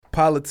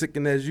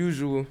Politicking as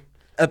usual.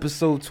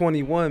 Episode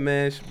 21,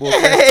 man. It's your boy,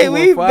 Hey,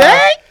 we 215.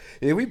 back?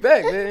 Yeah, we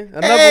back, man.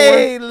 Another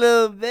Hey,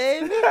 little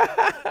baby.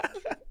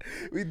 one.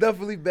 We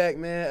definitely back,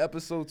 man.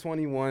 Episode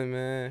 21,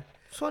 man.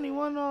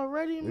 21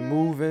 already, We man.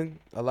 moving.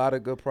 A lot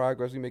of good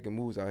progress. We making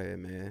moves out here,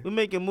 man. We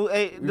making move.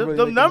 Hey, We them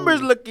really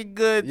numbers making moves. looking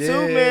good too,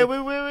 Yeah.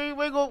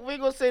 man. We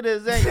gonna say the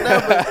exact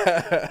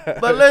numbers.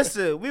 But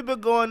listen, we've been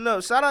going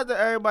up. Shout out to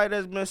everybody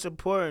that's been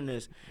supporting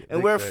us,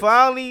 and Big facts.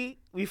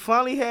 we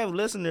finally have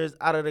listeners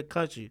out of the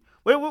country.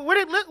 Where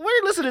they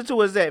listening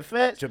to us at,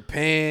 Fat?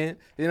 Japan.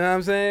 You know what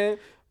I'm saying?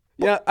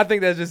 Yeah, I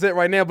think that's just it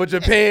right now. But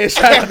Japan,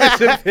 shout out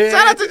to Japan.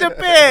 Shout out to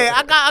Japan.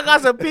 I got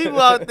some people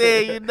out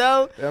there, you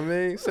know. I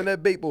mean, send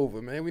that bape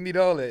over, man. We need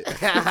all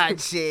that.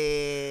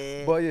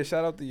 Shit. But yeah,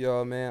 shout out to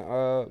y'all,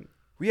 man.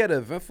 We had an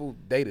eventful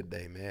day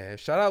today, man.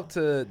 Shout out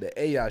to the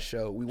AI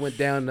show. We went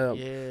down to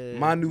Yeah,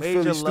 My New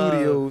major Philly love.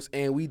 Studios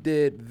and we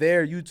did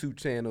their YouTube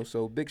channel.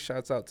 So big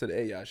shouts out to the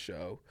AI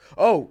show.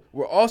 Oh,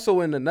 we're also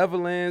in the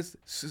Netherlands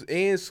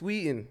and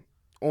Sweden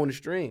on the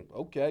stream.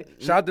 Okay.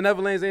 Shout out to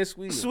Netherlands and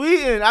Sweden.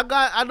 Sweden.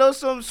 I know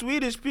some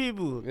Swedish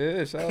people.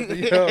 Yeah, shout out to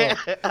y'all.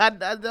 I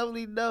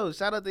definitely know.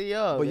 Shout out to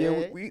y'all. But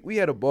man. yeah, we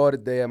had a ball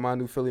today at My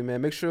New Philly,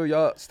 man. Make sure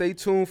y'all stay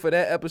tuned for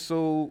that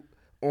episode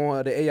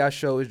on the AI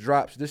show. It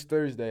drops this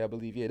Thursday, I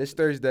believe. Yeah, this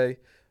Thursday.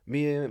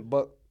 Me and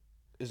Buck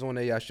is on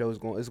the AI show. It's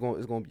going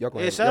y'all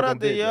gonna Shout out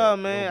to dig y'all,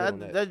 that. man. Y'all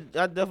gonna get on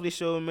that. I definitely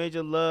showed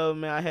major love,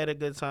 man. I had a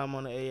good time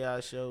on the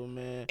AI show,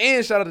 man.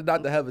 And shout out to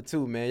Dr. Heather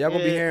too, man. Y'all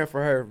gonna be Yeah. hearing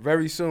from her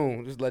very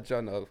soon. Just let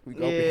y'all know. We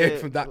gonna be hearing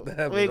from Dr.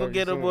 Heather. We ain't gonna very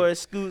get no soon. more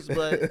scoots,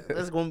 but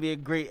that's gonna be a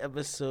great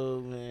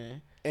episode,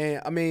 man.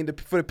 And I mean,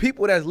 for the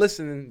people that's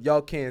listening,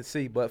 y'all can't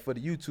see, but for the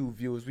YouTube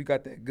viewers, we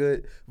got that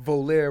good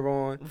Volaire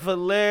on.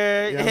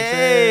 Valère, You know what I'm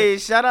hey, saying?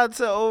 shout out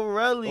to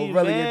O'Reilly,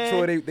 O'Reilly man.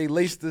 and Troy, they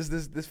laced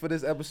this for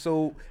this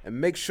episode.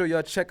 And make sure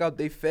y'all check out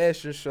their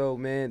fashion show,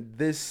 man,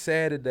 this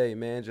Saturday,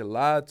 man,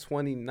 July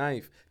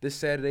 29th. This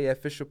Saturday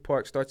at Fisher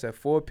Park. Starts at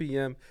 4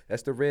 p.m.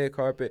 That's the red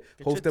carpet.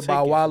 Get your Hosted by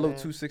tickets, Wallow man.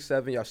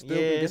 267. Y'all still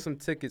Yeah. can get some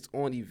tickets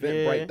on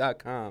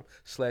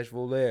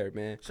eventbrite.com/Volaire,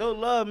 man. Show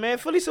love, man.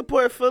 Philly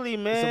support Philly,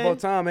 man. It's about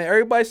time, man.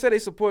 Everybody said they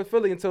support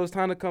Philly until it's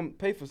time to come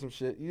pay for some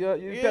shit. You Yeah,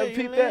 ever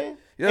peep man. that?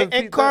 You ever And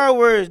peep car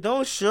words,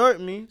 don't short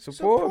me.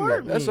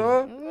 Support me. That's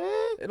all. Man.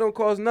 It don't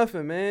cost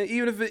nothing, man.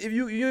 Even if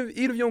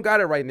you don't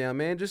got it right now,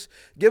 man, just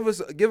give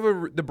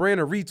the brand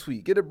a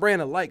retweet, get the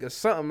brand a like or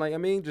something. Like, I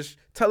mean, just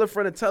tell a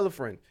friend to tell a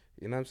friend.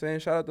 You know what I'm saying?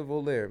 Shout out to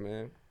Volaire,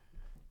 man.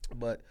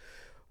 But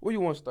where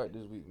you want to start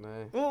this week,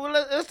 man? Well,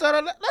 let's start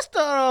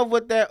off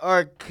with that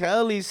R.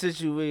 Kelly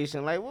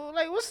situation.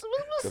 What's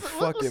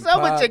up with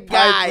your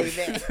guy,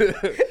 man?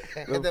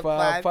 The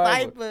Pied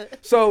Piper.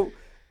 So,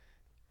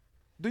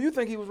 do you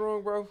think he was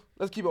wrong, bro?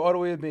 Let's keep it all the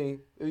way at being.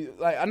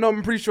 Like, I know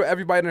I'm pretty sure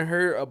everybody done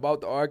heard about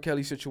the R.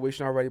 Kelly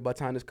situation already by the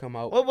time this come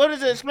out. What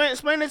is it?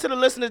 Explain it to the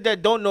listeners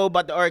that don't know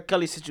about the R.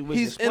 Kelly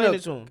situation. Explain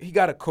it to them. He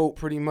got a cult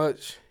pretty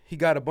much. He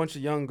got a bunch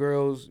of young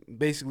girls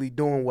basically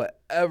doing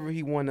whatever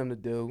he want them to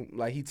do.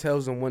 Like, he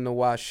tells them when to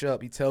wash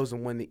up. He tells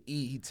them when to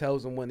eat. He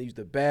tells them when to use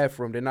the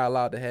bathroom. They're not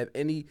allowed to have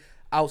any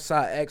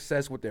outside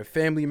access with their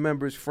family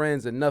members,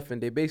 friends, or nothing.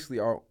 They basically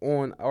are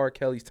on R.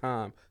 Kelly's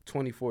time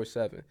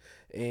 24/7.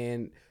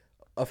 And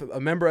a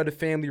member of the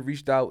family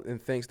reached out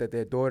and thinks that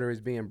their daughter is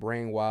being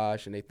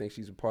brainwashed and they think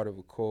she's a part of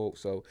a cult.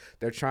 So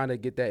they're trying to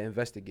get that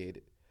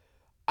investigated.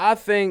 I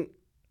think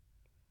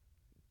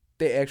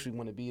they actually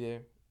want to be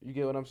there. You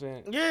get what I'm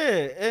saying?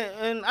 Yeah,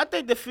 and I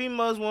think the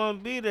females want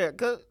to be there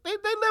because they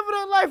living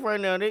their life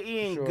right now. They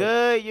eating Sure.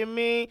 good, you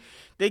mean?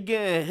 They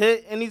getting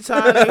hit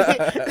anytime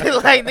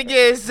they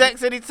getting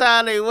sex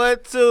anytime they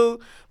want to.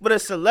 But a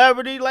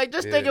celebrity, like,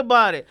 just think Yeah.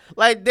 about it.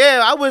 Like,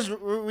 damn, I wish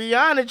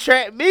Rihanna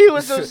trapped me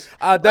with some.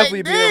 I'll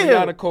definitely like, be a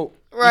damn. Rihanna cult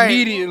Right.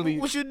 immediately.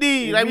 What you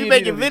need? Like, we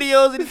making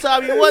videos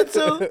anytime you want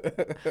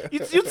to.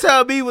 You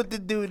tell me what to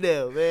do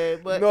now, man.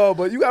 But No,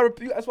 but you gotta.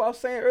 That's what I was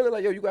saying earlier.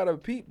 Like, yo, you gotta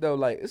peep though.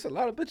 Like, it's a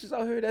lot of bitches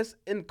out here that's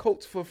in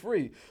cults for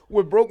free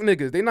with broke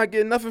niggas. They not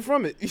getting nothing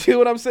from it. You see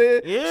what I'm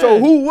saying? Yeah. So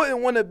who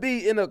wouldn't want to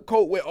be in a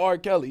cult with R.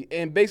 Kelly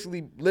and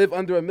basically live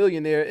under a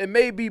millionaire? It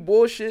may be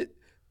bullshit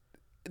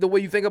the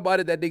way you think about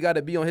it that they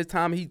gotta be on his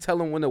time. He tell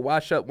them when to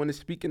wash up, when to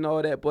speak, and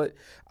all that. But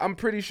I'm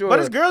pretty sure.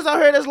 there's girls out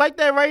here that's like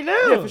that right now.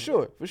 Yeah, for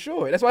sure.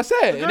 That's what I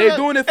said. And they're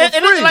doing it for and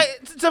free. it's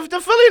like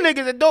to Philly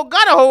niggas that don't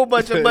got a whole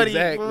bunch of money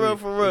Exactly,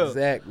 for real.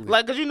 exactly.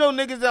 Like, cause you know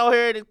niggas out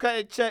here that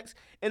cutting checks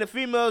and the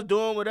females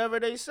doing whatever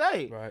they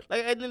say. Right.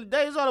 Like, at the end of the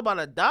day, it's all about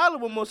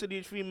 $1 with most of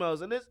these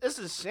females, and it's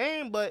a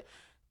shame, but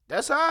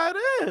that's how it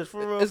is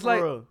for real. It's for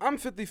like real. I'm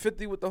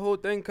 50-50 with the whole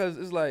thing because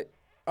it's like,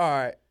 all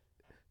right,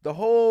 the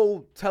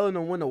whole telling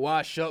them when to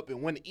wash up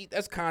and when to eat,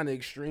 that's kind of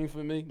extreme for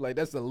me. Like,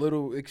 that's a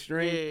little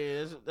extreme.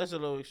 Yeah, that's a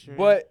little extreme.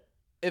 But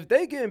if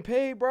they getting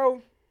paid,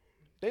 bro,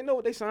 they know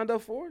what they signed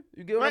up for.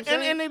 You get what I'm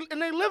saying?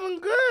 and they living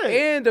good.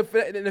 And the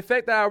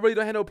fact that I really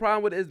don't have no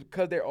problem with it is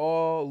because they're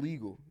all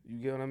legal. You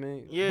get what I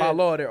mean? Yeah. By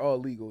law, they're all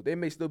legal. They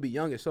may still be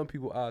young in some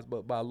people's eyes,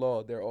 but by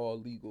law, they're all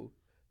legal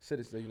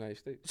citizens of the United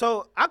States.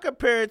 So I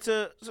compare it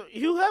to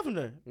Hugh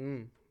Hefner.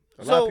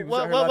 So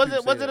what was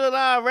it? Was it a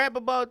lot of rap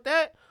about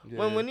that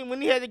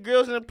when he had the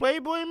girls in the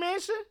Playboy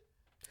Mansion?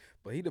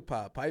 But he the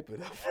Pied Piper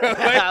though.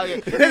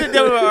 That's the difference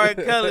with R.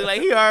 Kelly.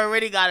 Like he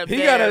already got a he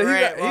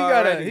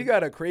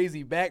got a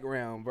crazy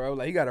background, bro.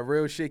 Like he got a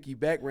real shaky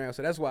background.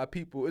 So that's why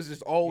people it's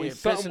just always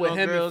something with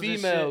him and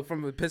female,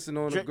 from the pissing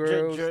on the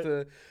girls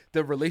to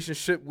the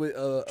relationship with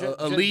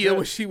Aaliyah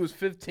when she was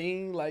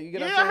 15. Like you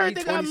get what I'm saying? I heard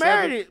they got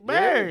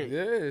married.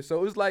 Yeah.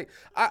 So it's like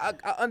I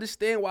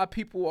understand why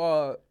people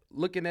are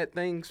looking at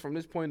things from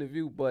this point of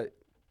view, but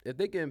if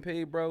they getting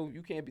paid, bro,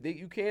 you can't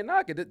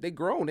knock it. They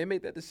grown. They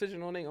make that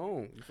decision on their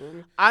own. You feel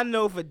me? I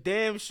know for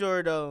damn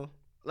sure though.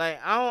 Like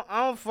I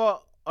don't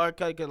fault R.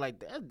 Kelly because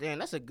like damn,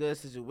 that's a good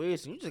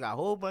situation. You just got a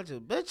whole bunch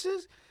of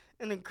bitches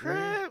in the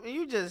crib and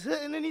you just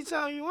hitting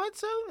anytime you want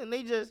to, and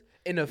they just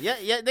I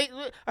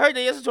heard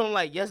they just told him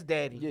like yes,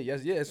 daddy. Yeah,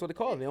 that's what they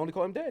call him. They only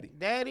call him daddy.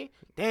 Daddy,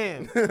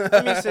 damn.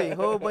 Let me see, a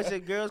whole bunch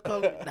of girls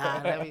call him.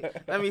 Nah,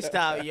 let me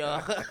stop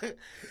y'all.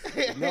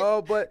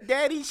 No, but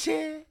daddy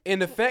shit.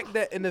 And the fact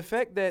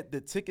that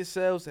the ticket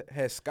sales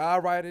has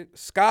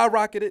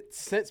skyrocketed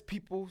since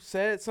people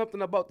said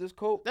something about this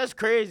coat. That's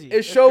crazy.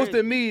 It shows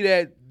to me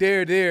that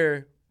they're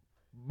there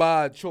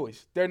by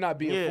choice. They're not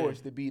being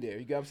forced to be there.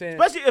 You get what I'm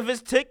saying? Especially if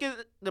his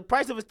tickets, the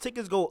price of his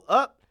tickets go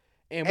up.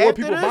 And more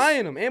people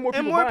buying them. And more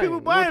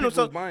people buying them.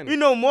 So, you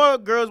know, more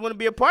girls want to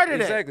be a part of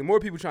that. Exactly. More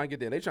people trying to get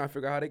there. They trying to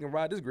figure out how they can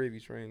ride this gravy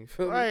train.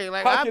 Right.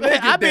 Like, I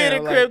be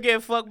in the crib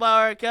getting fucked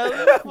by R. Kelly.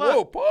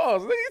 Whoa,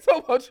 pause. Nigga, you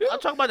talking about you? I'm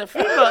talking about the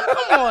female.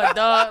 Come on,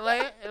 dog.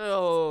 Like,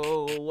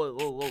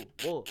 whoa.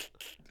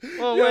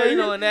 Well, yeah, you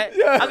know that.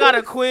 Yeah. I got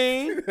a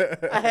queen.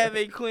 I have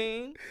a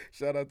queen.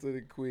 Shout out to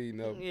the queen,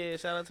 though. Yeah,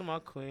 shout out to my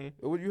queen.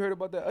 What you heard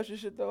about that Usher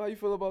shit, though? How you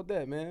feel about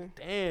that, man?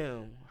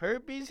 Damn,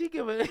 herpes. He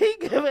giving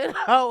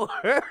out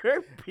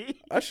herpes.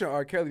 Usher and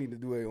R. Kelly need to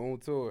do their own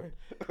tour.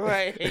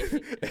 Right.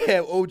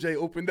 Have OJ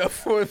opened up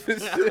for him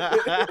and shit.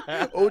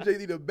 OJ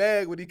need a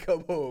bag when he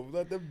come home.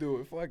 Let them do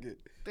it. Fuck it.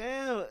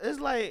 Damn, it's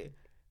like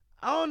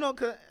I don't know,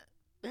 cause.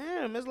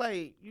 Damn, it's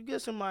like you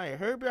get somebody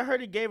herpes. I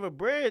heard he gave her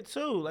bread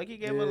too. Like he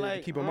gave her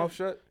like keep her mouth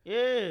shut.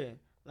 Yeah,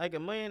 like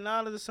 $1 million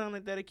or something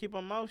like that to keep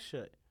her mouth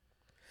shut.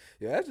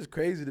 Yeah, that's just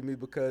crazy to me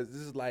because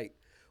this is like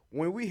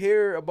when we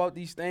hear about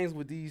these things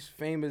with these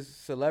famous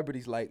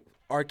celebrities like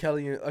R.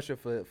 Kelly and Usher,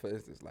 for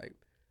instance, like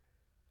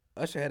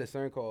Usher had a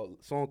song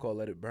called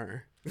 "Let It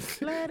Burn." You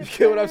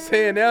get what I'm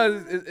saying? Now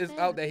it's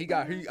out that he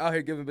out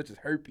here giving bitches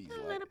herpes.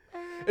 Like,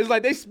 it's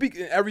like they speak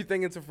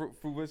everything into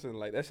fruition.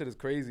 Like that shit is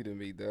crazy to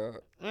me,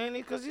 dog. Man,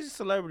 because these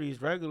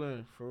celebrities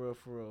regular for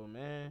real,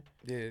 man.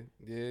 Yeah,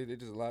 they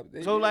just a lot.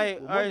 So like,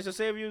 all right, so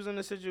say if you was in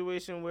a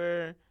situation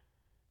where,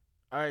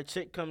 all right,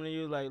 chick coming to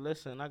you like,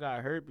 listen, I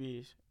got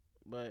herpes,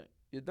 but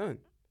you're done.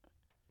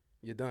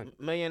 $1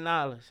 million.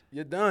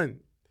 You're done.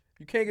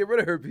 You can't get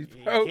rid of herpes,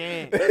 bro. You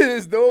can't.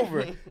 It's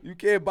over. You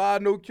can't buy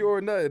no cure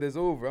or nothing. It's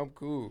over. I'm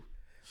cool.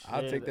 Shit.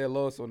 I'll take that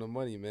loss on the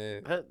money,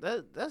 man.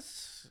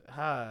 That's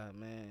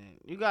man.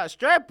 You got to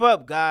strap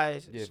up,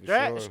 guys.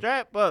 Yeah,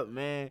 strap up,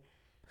 man.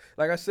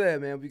 Like I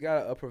said, man, we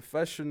got a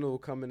professional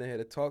coming in here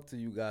to talk to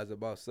you guys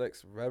about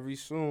sex very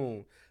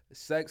soon.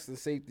 Sex and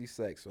safety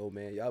sex. So,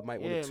 man, y'all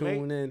might want to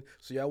tune in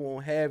so y'all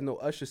won't have no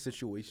Usher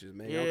situations,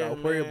 man. Y'all got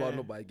to worry about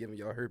nobody giving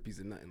y'all herpes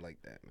and nothing like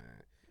that,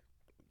 man.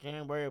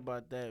 Can't worry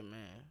about that,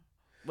 man.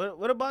 But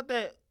what about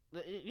that?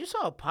 You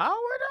saw Power,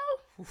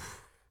 though?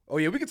 Oh,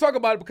 yeah, we can talk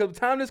about it because by the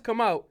time this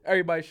come out,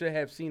 everybody should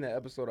have seen that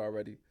episode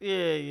already.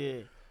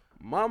 Yeah.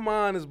 My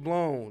mind is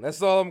blown.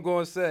 That's all I'm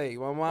going to say.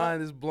 My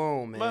mind is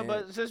blown, man.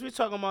 But since we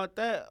talking about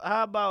that,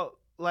 how about,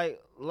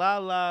 like,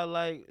 Lala,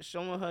 like,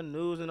 showing her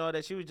news and all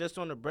that? She was just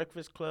on the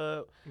Breakfast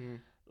Club,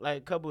 like,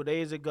 a couple of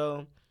days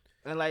ago.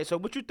 And, like, so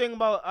what you think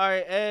about, all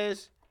right,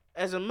 as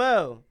a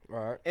male, all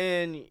right,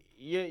 and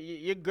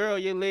your girl,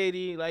 your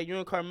lady, like, you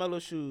in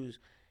Carmelo's shoes,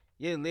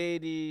 your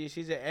lady,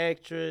 she's an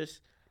actress,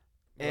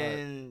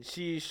 and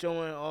she's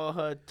showing all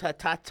her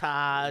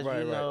tatas,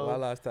 you know.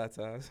 Lala's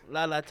tatas.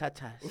 Lala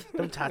tatas.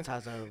 Them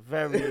tatas are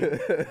very,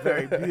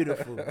 very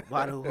beautiful,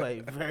 by the way.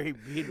 Very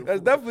beautiful.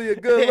 That's definitely a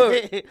good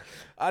look.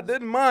 I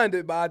didn't mind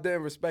it, but I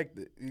didn't respect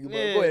it.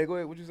 Yeah. Go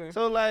ahead. What you saying?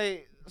 So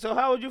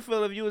how would you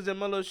feel if you was in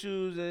Melo's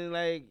shoes and,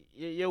 like,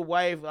 your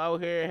wife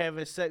out here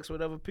having sex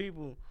with other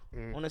people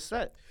on the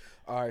set?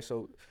 All right,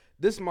 so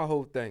this is my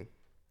whole thing.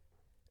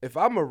 If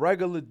I'm a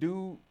regular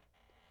dude,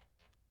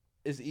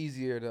 it's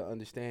easier to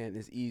understand.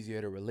 It's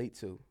easier to relate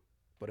to.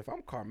 But if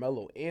I'm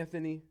Carmelo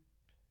Anthony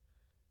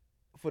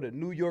for the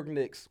New York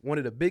Knicks, one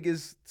of the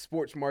biggest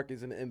sports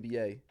markets in the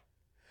NBA,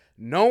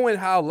 knowing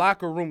how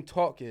locker room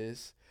talk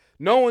is,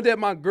 knowing that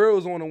my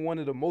girl's on one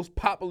of the most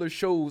popular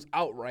shows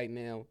out right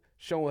now,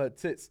 showing her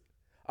tits,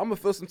 I'm going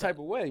to feel some type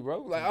of way,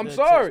 bro. Like, I'm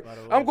sorry.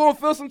 I'm going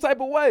to feel some type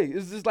of way.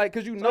 It's just like,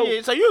 because you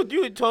know. So you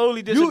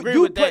totally disagree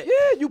with that.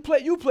 Yeah,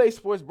 you play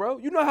sports, bro.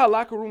 You know how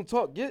locker room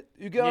talk get.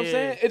 You get what I'm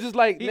saying? It's just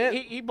like,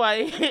 he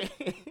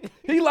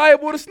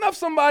liable to snuff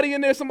somebody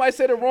in there. Somebody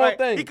said the wrong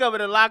thing. He come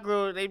in the locker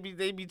room. They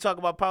be talking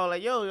about Power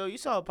like, yo, you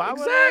saw Power?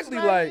 Exactly.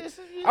 Like,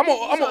 I'm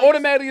going to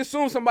automatically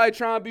assume somebody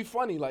trying to be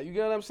funny. Like, you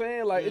get what I'm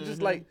saying? Like, it's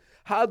just like,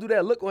 how do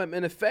that look on him?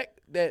 And the fact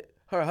that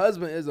her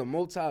husband is a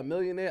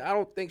multi-millionaire, I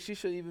don't think she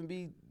should even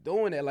be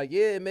doing that. Like,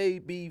 yeah, it may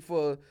be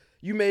for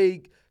you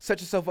may set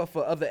yourself up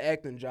for other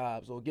acting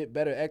jobs or get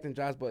better acting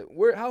jobs, but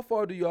how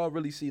far do y'all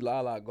really see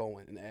Lala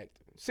going in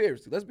acting?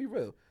 Seriously, let's be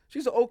real.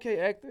 She's an okay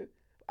actor.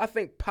 I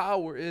think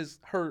Power is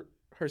her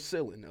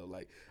ceiling though.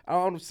 Like, I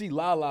don't see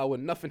Lala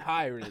with nothing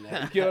higher than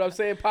that. You get what I'm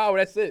saying? Power,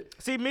 that's it.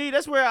 See, me,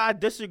 that's where I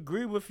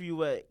disagree with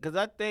you at. Because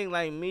I think,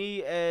 like,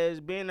 me as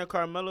being in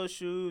Carmelo's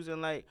shoes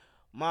and, like,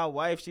 my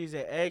wife, she's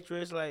an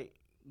actress, like,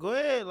 go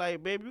ahead,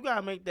 like, babe, you got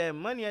to make that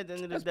money at the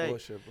end of the day. That's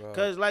bullshit, bro.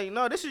 Because, like,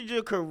 no, this is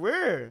your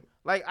career.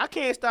 Like, I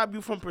can't stop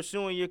you from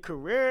pursuing your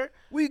career.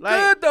 We like,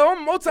 good, though.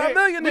 I'm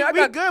multi-millionaire. I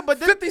got good, but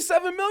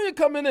 $57 million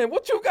coming in.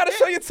 What you got to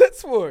show your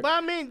tits for? But,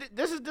 I mean,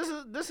 this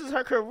is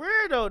her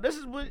career, though. This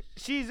is what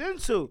she's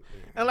into.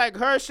 And, like,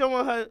 her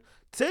showing her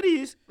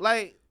titties,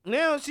 like,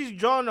 now she's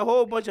drawing a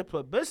whole bunch of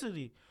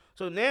publicity.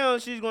 So now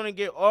she's going to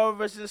get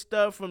offers and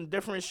stuff from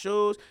different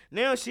shows.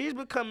 Now she's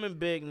becoming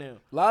big now.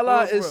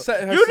 Lala is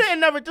setting her... You didn't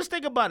never, just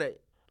think about it.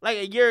 Like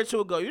a year or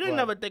two ago, you didn't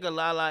never think of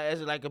Lala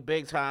as like a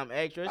big time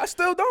actress. I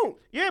still don't.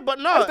 Yeah, but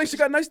no. I think she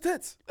got nice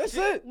tits. That's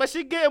it. But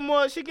she getting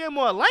more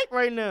light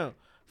right now.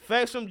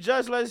 Facts from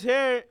Just Let's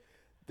Hear It.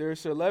 There are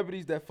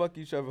celebrities that fuck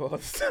each other all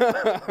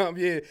the time.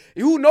 Yeah.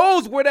 Who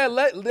knows where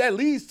that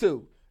leads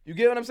to? You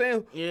get what I'm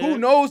saying? Yeah. Who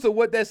knows to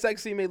what that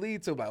sex scene may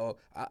lead to? Like, oh,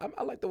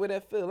 I like the way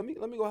that feel. Let me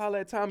go holler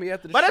at Tommy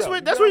after the show.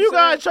 But that's where you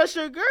gotta trust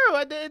your girl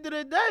at the end of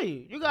the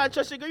day. You gotta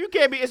trust your girl. You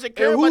can't be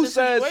insecure about the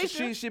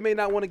situation. Who says she may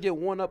not want to get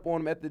one up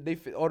on him after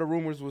all the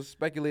rumors was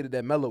speculated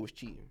that Melo was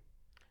cheating?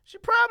 She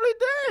probably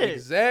did.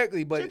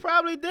 Exactly, but she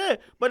probably did.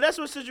 But that's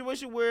a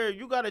situation where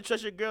you gotta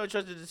trust your girl and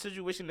trust the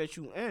situation that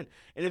you in.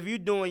 And if you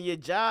doing your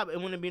job, it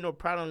wouldn't be no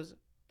problems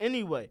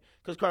anyway.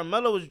 Because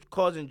Carmelo was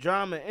causing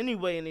drama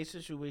anyway in a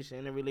situation,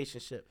 in a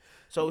relationship.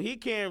 So he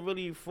can't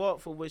really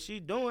fault for what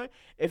she's doing.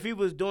 If he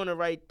was doing the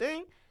right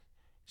thing,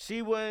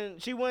 she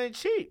wouldn't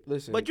cheat.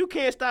 Listen. But you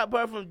can't stop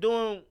her from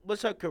doing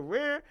what's her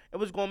career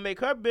and what's going to make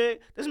her big.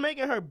 That's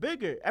making her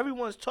bigger.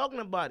 Everyone's talking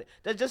about it.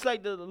 That's just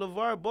like the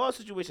LeVar Ball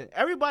situation.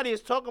 Everybody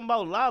is talking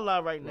about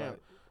Lala right now. Right.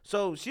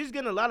 So she's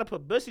getting a lot of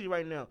publicity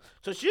right now.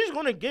 So she's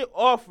going to get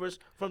offers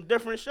from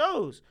different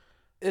shows.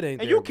 It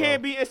ain't and there, you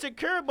can't bro. be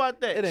insecure about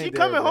that. It ain't she there,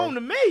 coming bro. home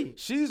to me.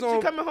 She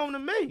coming home to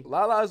me.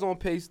 Lala's on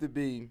pace to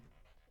be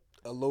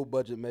a low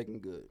budget Megan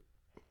Good.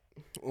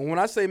 And when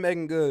I say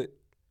Megan Good,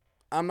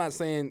 I'm not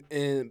saying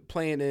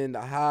playing in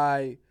the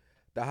high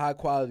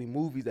quality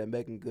movies that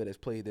Megan Good has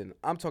played in.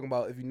 I'm talking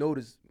about, if you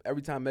notice,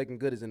 every time Megan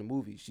Good is in a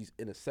movie, she's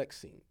in a sex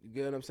scene. You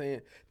get what I'm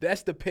saying?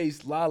 That's the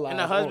pace Lala and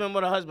a husband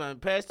with a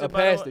husband. Pastor. You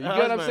get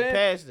what I'm saying?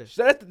 Pastor.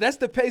 So that's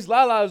the pace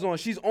Lala is on.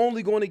 She's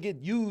only going to get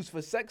used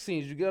for sex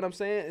scenes. You get what I'm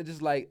saying? It's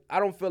just like, I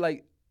don't feel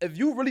like, if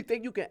you really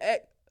think you can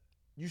act,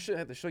 you shouldn't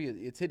have to show your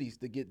titties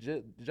to get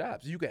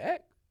jobs. You can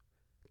act.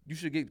 You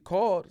should get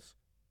calls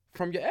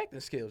from your acting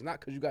skills, not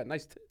because you got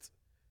nice tits.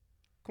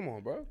 Come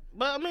on, bro.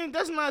 But I mean,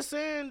 that's not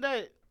saying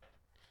that.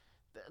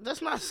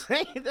 That's not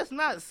saying you that,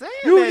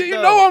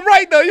 know I'm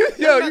right though. You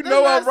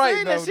know I'm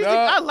right though.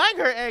 I like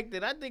her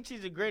acting. I think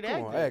she's a great actor.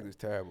 Come on, acting's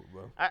terrible,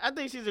 bro. I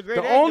think she's a great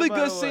actor. The only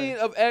good scene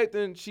of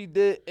acting she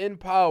did in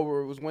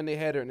Power was when they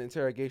had her in the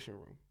interrogation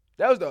room.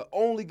 That was the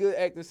only good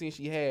acting scene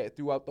she had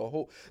throughout the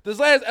whole. This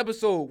last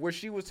episode where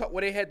she was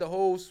where they had the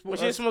whole. When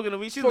she was smoking the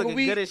weed, she looking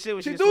good as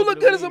shit. She do look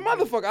good as a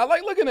motherfucker. I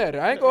like looking at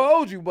her. I ain't gonna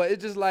hold you, but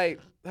it's just like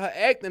her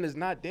acting is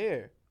not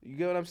there. You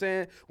get what I'm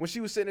saying? When she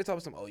was sitting there talking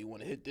something, oh, you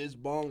want to hit this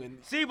bong and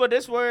see, but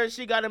this where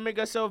she got to make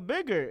herself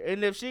bigger,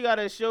 and if she got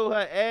to show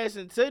her ass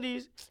and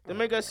titties to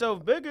make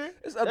herself bigger,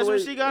 that's what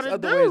she got to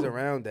do. Other ways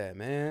around that,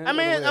 man. I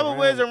mean, other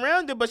ways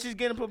around it, but she's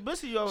getting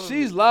publicity on.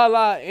 She's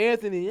Lala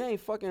Anthony. You ain't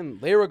fucking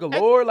Lyra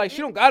Galore. Like, she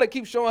don't gotta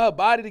keep showing her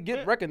body to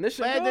get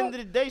recognition. But at the end of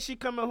the day, she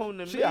coming home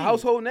to me. She a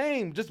household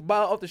name just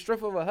off the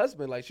strength of her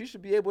husband. Like, she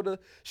should be able to.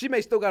 She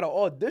may still got an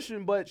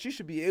audition, but she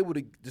should be able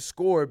to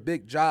score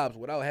big jobs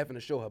without having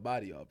to show her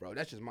body off, bro.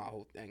 That's just my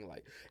whole thing.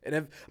 Like. And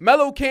if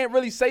Melo can't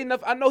really say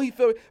enough, I know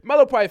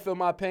Melo probably feel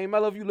my pain.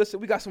 Melo, if you listen,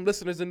 we got some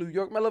listeners in New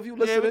York. Melo, if you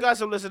listen, yeah, we got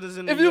some listeners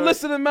in New York. If you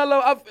listen to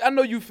Melo, I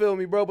know you feel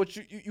me, bro. But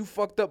you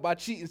fucked up by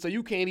cheating, so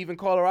you can't even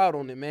call her out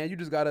on it, man. You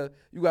just gotta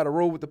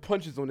roll with the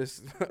punches on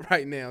this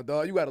right now,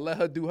 dog. You gotta let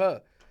her do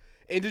her.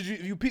 And did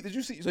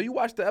you see? So you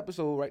watched the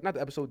episode, right? Not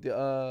the episode,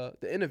 the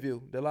interview,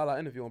 the Lala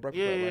interview on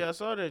Breakfast Club. Yeah, right? I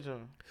saw that,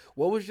 John.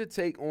 What was your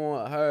take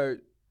on her,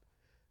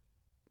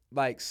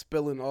 like,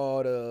 spilling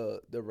all the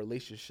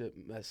relationship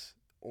mess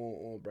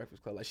on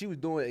Breakfast Club? Like, she was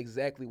doing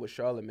exactly what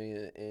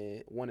Charlamagne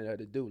and wanted her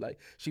to do. Like,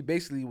 she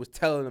basically was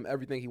telling him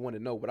everything he wanted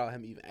to know without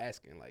him even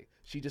asking. Like,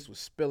 she just was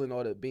spilling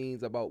all the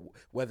beans about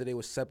whether they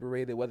were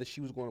separated, whether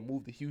she was going to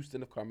move to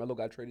Houston if Carmelo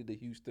got traded to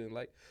Houston.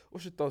 Like,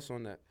 what's your thoughts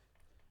on that?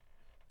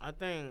 I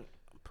think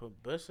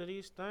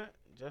publicity stunt,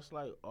 just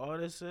like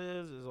artists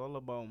is all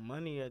about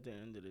money at the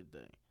end of the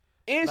day.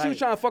 And like, she was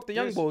trying to fuck the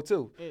young boy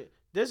too.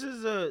 This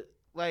is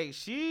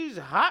she's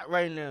hot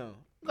right now.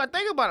 You gotta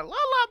think about it.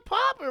 Lala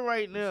popping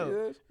right now. She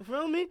is. You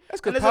feel me? That's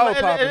 'cause And Power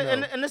there's popping,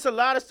 and there's a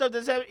lot of stuff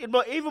that's happening.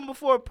 But even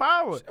before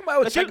Power,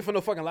 Somebody was she- checking for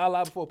no fucking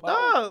Lala before Power.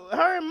 no,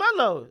 her and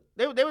Mello,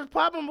 they was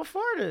popping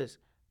before this.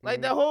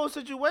 Like that whole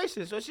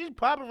situation. So she's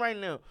popping right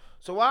now.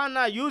 So why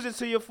not use it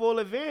to your full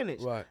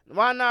advantage? Right.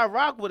 Why not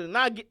rock with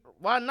it?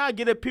 Why not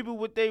get the people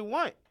what they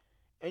want?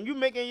 And you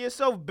making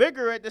yourself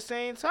bigger at the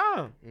same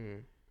time.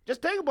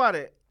 Just think about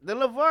it. The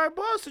LeVar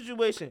Ball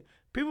situation.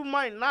 People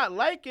might not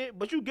like it,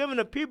 but you giving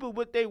the people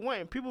what they want,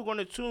 and people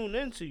gonna tune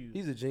into you.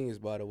 He's a genius,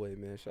 by the way,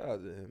 man. Shout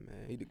out to him,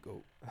 man. He the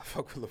GOAT. I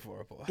fuck with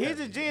LeVar Ball. He's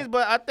a genius,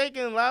 but I think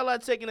in Lala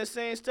taking the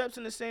same steps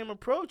and the same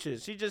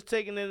approaches. She just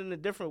taking it in a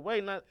different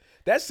way. Not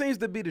That seems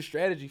to be the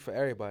strategy for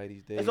everybody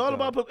these days. it's all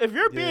dog. about if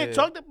you're being Yeah.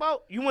 talked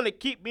about, you want to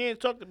keep being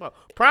talked about.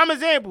 Prime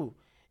example,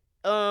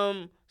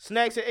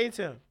 Snacks at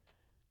A-Town.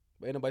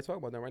 But ain't nobody talking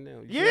about that right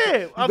now. Yeah,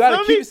 you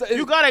gotta keep.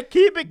 you gotta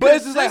keep it. But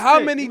it's just like how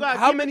consistent. You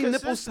gotta many keep it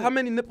nipples, consistent. how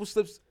many nipple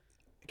slips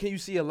can you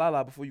see a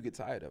Lala before you get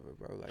tired of it,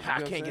 bro? Like, you know I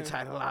what I'm can't get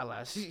saying? tired of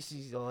Lala.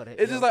 She's all that.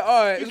 It's yo. just like,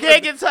 all right. You it's can't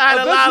like- get tired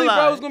of eventually,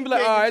 Lala. bro, it's gonna be like,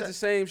 You can't all get right, ti- it's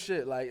the same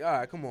shit. Like, all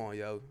right, come on,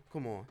 yo,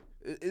 come on.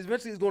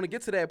 Eventually, it's gonna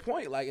get to that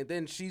point, like, and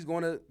then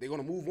they're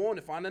gonna move on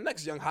and find the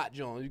next young hot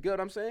John. You get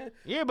what I'm saying?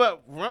 Yeah,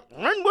 but run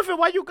with it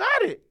while you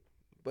got it.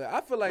 But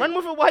I feel like Run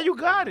with it while you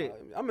got it.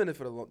 I'm in it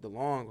for the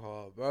long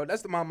haul, bro.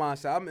 That's my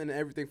mindset. I'm in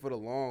everything for the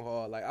long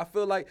haul. Like, I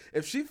feel like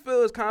if she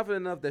feels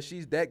confident enough that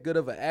she's that good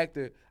of an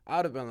actor,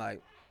 I'd have been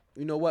like,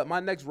 you know what? My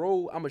next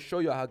role, I'm going to show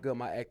y'all how good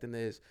my acting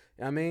is.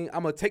 You know what I mean?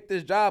 I'm going to take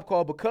this job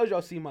call because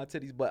y'all see my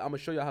titties, but I'm going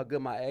to show y'all how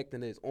good my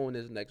acting is on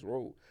this next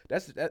role. I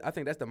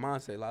think that's the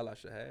mindset Lala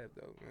should have,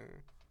 though, man.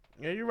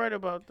 Yeah, you're right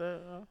about that.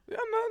 Yeah,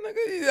 no,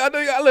 nigga. I know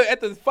you got, look,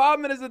 at the 5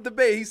 minutes of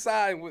debate, he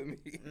siding with me.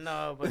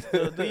 No, but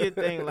still, do your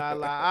thing,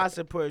 Lala. I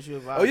support you.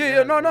 If I Oh,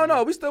 yeah,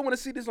 no. We still want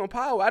to see this on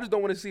Power. I just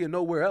don't want to see it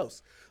nowhere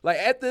else. Like,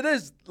 after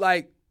this,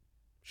 like,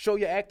 show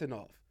your acting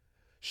off.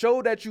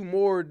 Show that you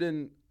more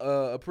than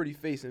a pretty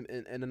face and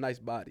a nice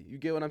body. You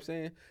get what I'm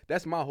saying?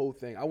 That's my whole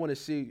thing. I want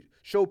to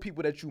show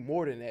people that you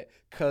more than that.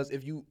 Because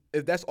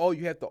if that's all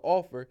you have to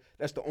offer,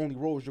 that's the only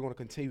roles you're going to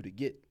continue to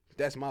get.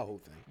 That's my whole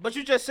thing. But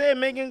you just said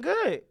Megan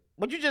Good.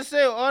 But you just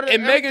said all the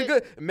And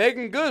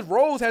Megan Good's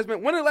roles has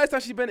been. When the last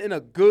time she been in a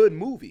good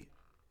movie?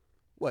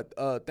 What?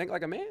 Think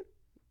Like a Man?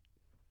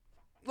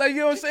 Like, you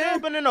know what I'm saying?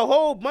 She's been in a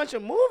whole bunch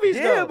of movies.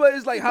 Yeah, though. but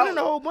it's like She's how been in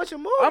a whole bunch of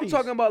movies. I'm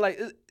talking about like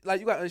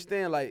you gotta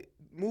understand like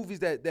movies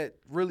that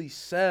really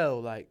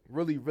sell, like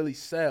really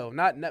sell,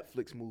 not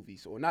Netflix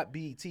movies or not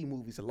BET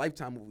movies or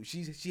Lifetime movies.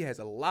 She has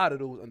a lot of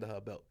those under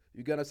her belt.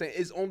 You get what I'm saying?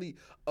 It's only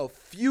a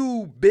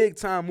few big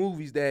time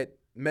movies that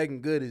Megan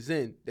Good is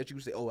in that you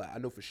can say, oh, I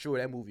know for sure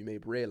that movie made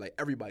bread. Like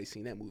everybody's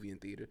seen that movie in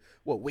theater.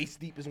 What, Waist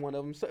Deep is one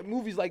of them. So,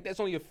 movies like that's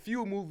only a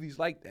few movies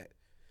like that.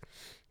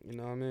 You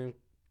know what I mean?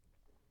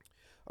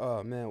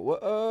 Oh man,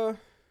 what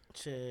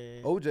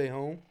Shit. OJ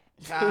home?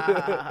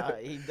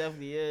 He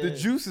definitely is. The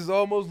juice is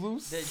almost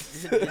loose.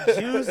 The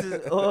juice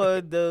is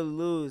on the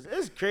loose.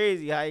 It's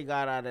crazy how he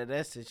got out of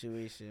that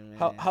situation,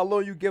 man. How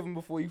long you give him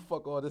before you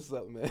fuck all this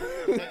up, man?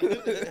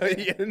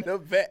 He in the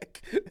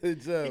back.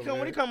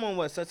 When he come on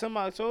what?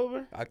 September,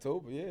 October?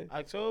 October, yeah.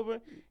 October.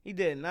 He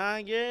did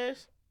 9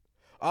 years.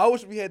 I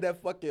wish we had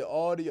that fucking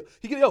audio.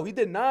 He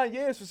did 9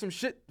 years for some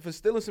shit, for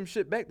stealing some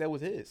shit back that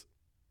was his.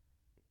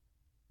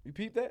 You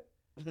peep that?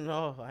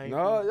 No, I ain't.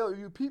 No, yo,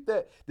 you peep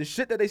that. The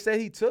shit that they said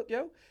he took,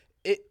 yo,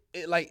 it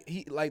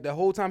like the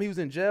whole time he was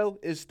in jail,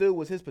 it still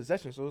was his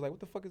possession. So it was like,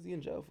 what the fuck is he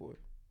in jail for?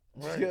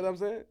 Right. You know what I'm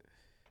saying?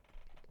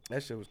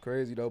 That shit was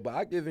crazy though. But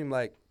I give him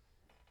like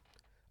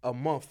a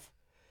month.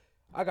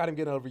 I got him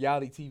getting a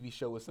reality TV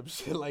show or some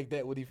shit like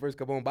that when he first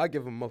come on. But I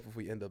give him a month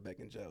before he end up back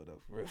in jail though.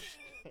 For real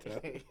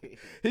shit.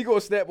 He gonna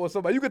snap on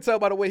somebody. You could tell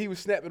by the way he was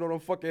snapping on them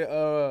fucking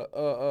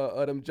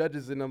them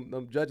judges and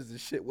them judges and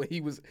shit when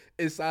he was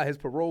inside his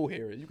parole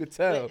hearing. You could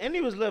tell. And he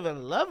was living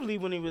lovely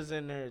when he was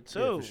in there too.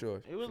 Yeah, for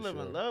sure. He was For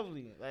living sure.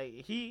 lovely. Like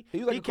he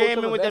was like a coach came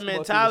of in a with that basketball team or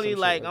mentality some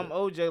like shit like I'm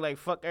OJ, like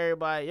fuck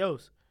everybody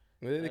else.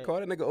 Man, they call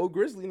that nigga Old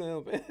Grizzly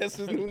now, man. That's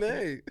his new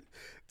name.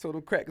 Told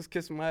him crackers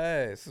kiss my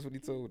ass. That's what he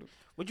told him.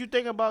 What you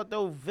think about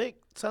though Vic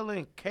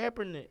telling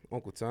Kaepernick,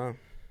 Uncle Tom.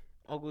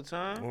 Uncle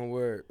Tom? One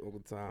word,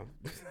 Uncle Tom.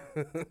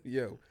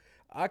 Yo,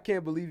 I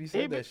can't believe he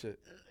said that shit.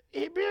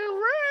 He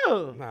being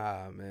real.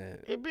 Nah, man.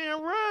 He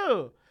being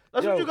real.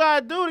 That's Yo, what you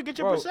gotta do to get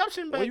your bro,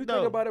 perception back when you though.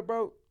 think about it,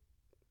 bro,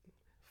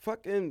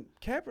 fucking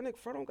Kaepernick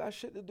front don't got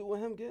shit to do with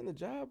him getting the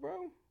job,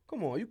 bro.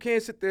 Come on, you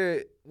can't sit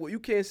there. Well, you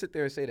can't sit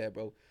there and say that,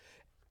 bro.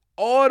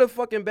 All the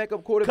fucking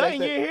backup quarterbacks.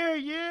 Cutting your hair,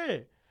 yeah.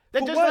 That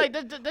For just what? like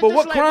that, But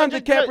what crime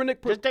did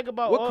Kaepernick? Just think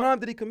about what crime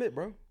did he commit,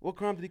 bro? What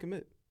crime did he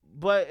commit?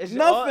 But it's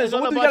Nothing. All, it's So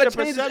all what do you about gotta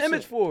your change his perception.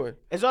 image for?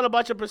 It's all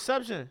about your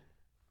perception.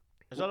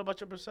 It's all about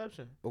your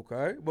perception.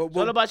 Okay, but It's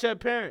all about your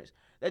appearance.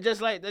 They're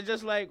just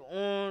like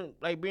on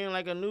like being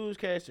like a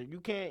newscaster. You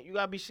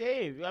gotta be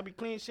shaved. You gotta be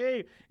clean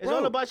shaved. It's Bro,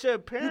 all about your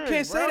appearance. you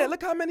can't say that.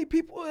 Look how many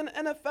people in the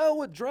NFL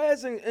with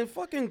dreads and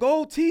fucking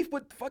gold teeth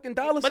with fucking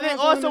dollar But signs then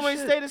on them also and ain't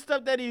shit. say the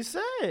stuff that he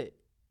said.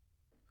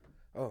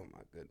 Oh my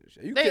goodness.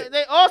 You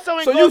They also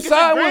ain't so go you against the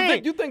side with grain.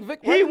 Vic? You think Vic?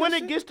 He running went this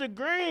shit? against the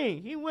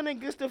grain. He went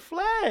against the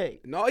flag.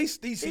 No, he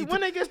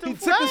went against the He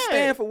flag. took a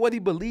stand for what he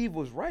believed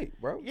was right,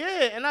 bro.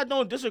 Yeah, and I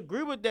don't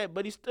disagree with that,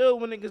 but he still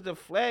went against the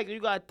flag. You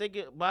gotta think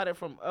about it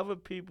from other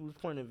people's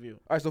point of view.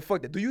 All right, so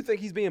fuck that. Do you think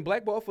he's being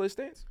blackballed for his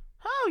stance?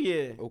 Hell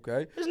yeah.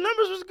 Okay. His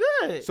numbers was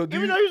good. So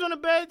Even though he was on a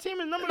bad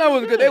team, his numbers That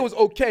was was good. They was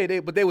okay.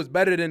 But they was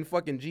better than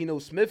fucking Geno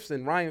Smith's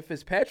and Ryan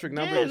Fitzpatrick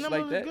numbers numbers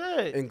like was that.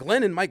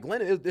 good. And Mike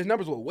Glennon, his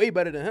numbers were way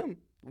better than him.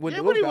 With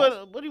Yeah, those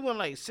guys. but he won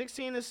like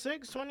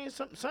 16-6, 20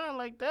 something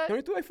like that.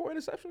 He threw like 4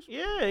 interceptions.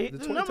 Yeah, The his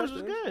 20 numbers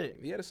was touchdowns. good.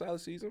 He had a solid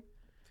season.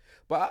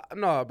 But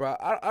no, bro,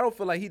 I don't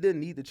feel like he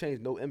didn't need to change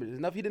no image.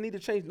 Enough. He didn't need to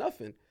change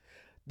nothing.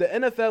 The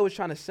NFL was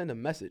trying to send a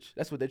message.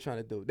 That's what they're trying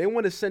to do. They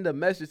want to send a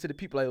message to the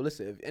people like,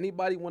 listen, if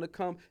anybody want to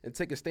come and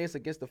take a stance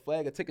against the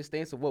flag or take a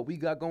stance of what we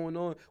got going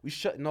on, we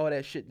shutting all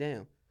that shit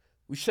down.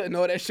 We shutting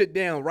all that shit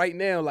down right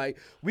now. Like,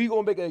 we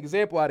going to make an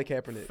example out of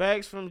Kaepernick.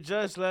 Facts from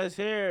Just Let's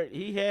Hear It.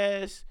 He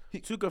has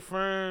to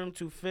confirm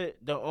to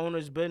fit the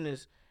owner's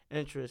business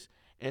interests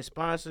and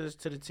sponsors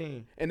to the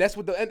team. And that's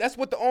what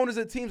the owners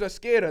of teams are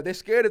scared of. They're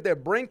scared if they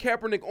bring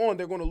Kaepernick on,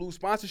 they're going to lose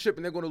sponsorship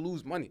and they're going to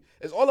lose money.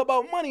 It's all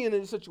about money in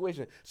this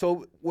situation.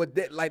 So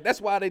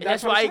that's why they.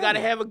 That's why he got to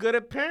have a good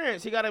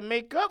appearance. He got to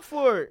make up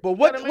for it. But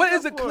what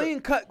is a clean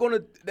cut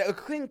going to? A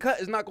clean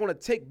cut is not going to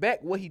take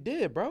back what he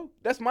did, bro.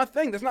 That's my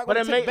thing. That's not going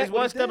to take back. It's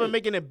one step of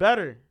making it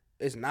better.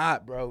 It's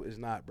not, bro. It's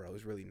not, bro.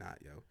 It's really not,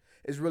 yo.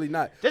 It's really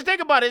not. Just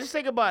think about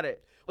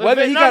it.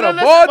 Whether he got a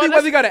baldy,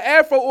 whether he got an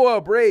afro or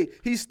a braid,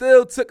 he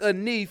still took a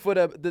knee for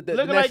the look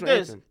national like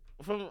this.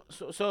 anthem.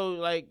 So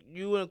like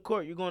you in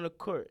court, you going to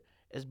court.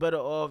 It's better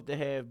off to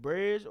have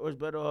braids or it's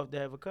better off to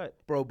have a cut?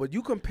 Bro, but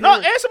you compare.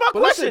 No, answer my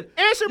question.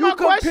 Answer my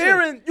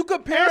question. You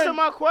comparing. Answer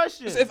my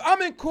question. If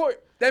I'm in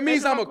court, that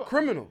means I'm a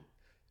criminal.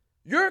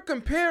 You're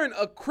comparing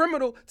a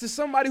criminal to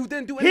somebody who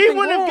didn't do anything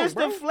wrong, He went against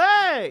the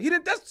flag. He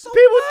didn't. That's so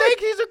people what? think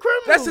he's a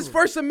criminal. That's his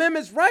First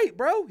Amendment's right,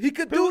 bro. He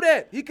could do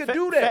that. He could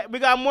do that. We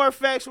got more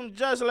facts from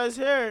Just. Let's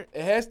hear it.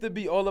 It has to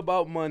be all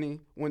about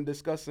money when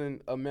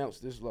discussing amounts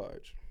this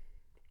large.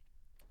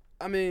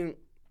 I mean,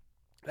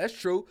 that's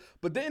true.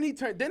 But then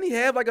didn't he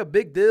have like a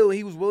big deal and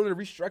he was willing to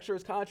restructure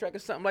his contract or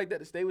something like that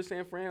to stay with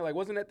San Fran? Like,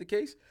 wasn't that the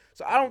case?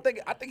 So I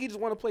think he just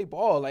want to play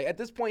ball. Like, at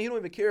this point, he don't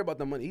even care about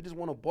the money. He just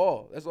want to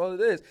ball. That's all it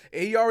is.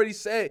 And he already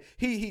said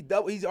he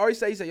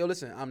said, yo,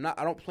 listen,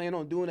 I don't plan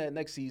on doing that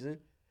next season.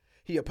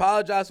 He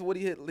apologized for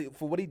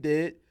what he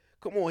did.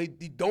 Come on, he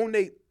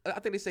donate. I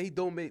think they say he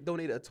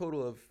donated a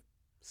total of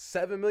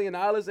 $7 million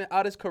out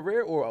of his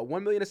career, or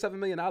 $1 million to $7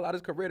 million out of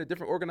his career to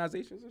different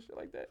organizations and shit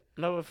like that.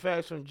 Another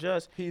facts from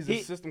Just. He's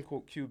a system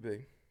called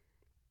QB.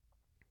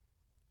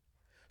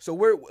 So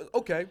we're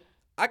okay.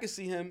 I can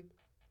see him.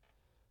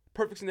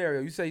 Perfect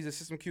scenario. You say he's a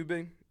system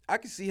QB. I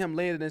can see him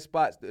landing in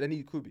spots that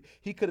need QB.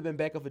 He could have been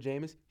backup for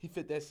Jameis. He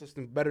fit that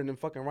system better than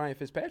fucking Ryan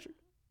Fitzpatrick.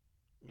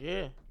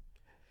 Yeah.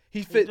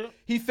 He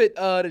fit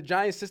the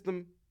Giants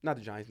system. Not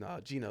the Giants. No,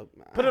 Geno.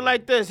 Put it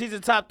like this: he's a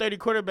top 30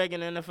 quarterback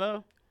in the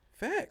NFL.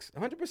 Facts,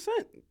 100%.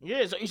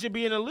 Yeah, so he should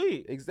be in the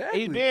league.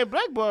 Exactly. He's being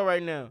blackballed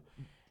right now.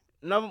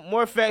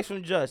 More facts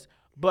from Just.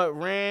 But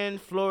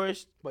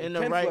flourished in the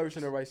right. Can flourish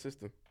in the right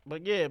system.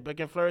 But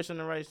can flourish in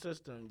the right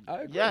system.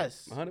 I agree.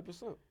 Yes,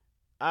 100%.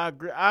 I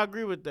agree. I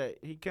agree with that.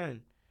 He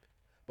can.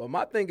 But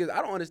my thing is,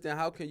 I don't understand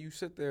how can you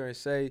sit there and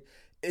say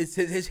it's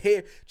his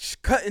hair,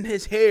 cutting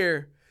his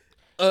hair.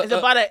 It's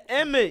about an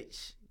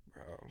image.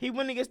 Bro. He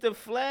went against the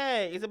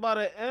flag. It's about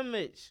an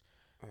image.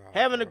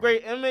 Having a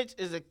great image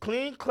is a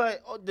clean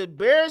cut. The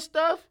Bears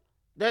stuff,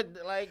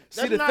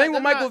 See, the thing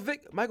with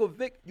Michael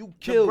Vick, you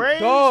killed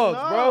dogs,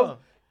 bro.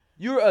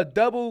 You're a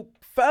double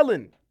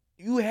felon.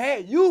 You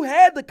had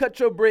to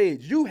cut your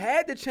braids. You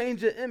had to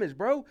change your image,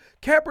 bro.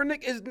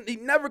 Kaepernick he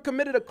never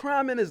committed a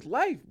crime in his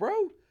life,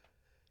 bro.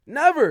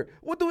 Never.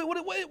 What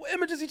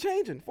image is he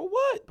changing? For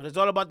what? But it's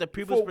all about the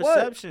people's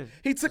perception.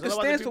 He took a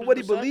stance for what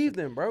he believed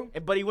in, bro.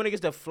 But he went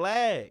against the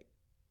flag.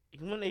 He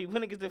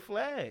went against the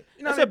flag.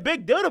 You know That's a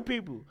big deal to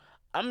people.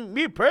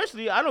 Me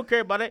personally, I don't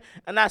care about it,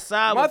 and I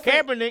side with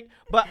Kaepernick,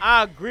 but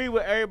I agree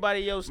with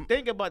everybody else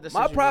think about the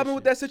situation. My problem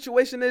with that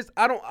situation is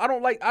I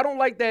don't like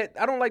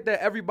that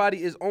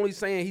everybody is only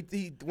saying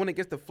he went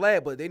against the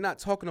flag, but they're not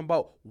talking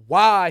about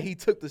why he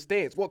took the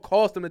stance, what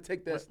caused him to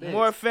take that stance.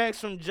 More facts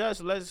from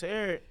Just. Let's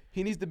hear it.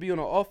 He needs to be on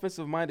an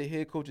offensive-minded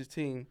head coach's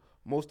team.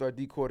 Most are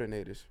D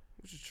coordinators,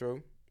 which is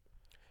true.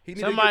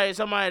 Somebody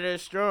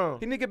that's strong.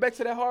 He need to get back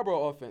to that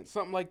Harbaugh offense,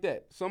 something like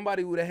that.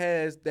 Somebody who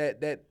has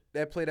that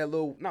play that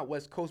little, not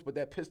West Coast, but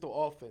that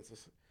pistol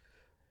offense.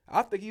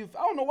 I think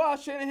I don't know why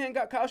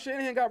Kyle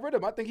Shanahan got rid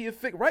of him. I think he'd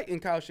fit right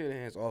in Kyle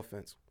Shanahan's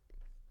offense.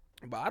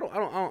 But I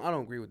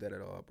don't agree with that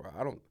at all, bro.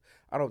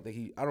 I don't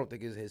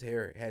think his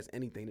hair has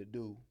anything to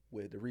do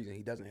with the reason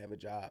he doesn't have a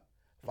job.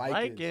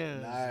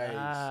 Vikings.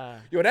 Nice.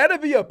 Yo, that'd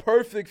be a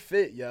perfect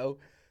fit, yo.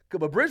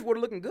 But Bridgewater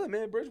looking good,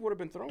 man. Bridgewater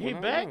been throwing. He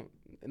back?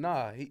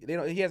 Nah, he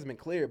hasn't been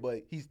cleared,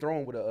 but he's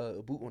throwing with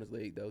a boot on his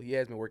leg, though. He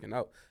has been working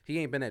out. He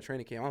ain't been at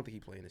training camp. I don't think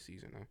he's playing this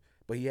season, though.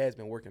 But he has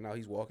been working out.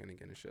 He's walking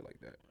again and shit like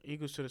that.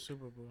 Eagles to the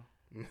Super Bowl.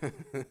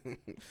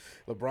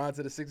 LeBron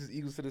to the Sixers,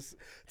 Eagles to the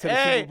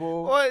Hey, Super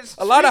Bowl. well,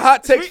 A lot of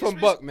hot takes from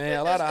Buck, man.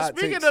 A lot of hot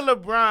speaking takes. of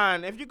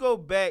LeBron, if you go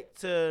back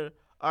to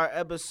our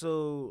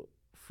episode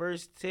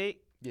First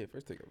Take, Yeah,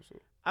 first take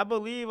episode. I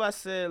believe I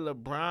said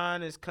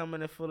LeBron is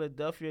coming to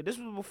Philadelphia. This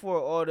was before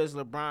all this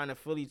LeBron and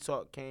Philly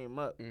talk came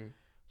up.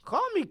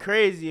 Call me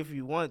crazy if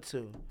you want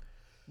to.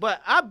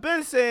 But I've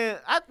been saying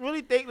I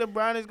really think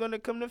LeBron is going to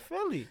come to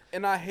Philly.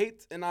 And I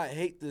hate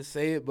to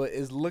say it, but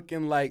it's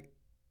looking like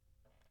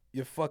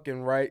you're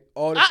fucking right.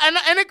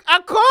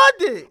 I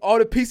called it. All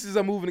the pieces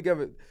are moving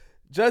together.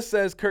 Just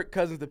says Kirk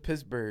Cousins to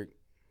Pittsburgh.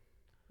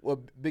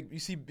 Well, you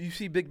see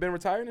Big Ben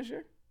retiring this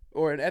year,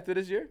 or after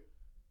this year?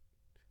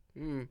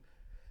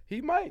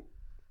 He might.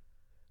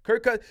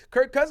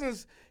 Kirk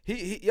Cousins.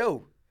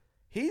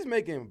 He's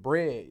making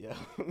bread, yo.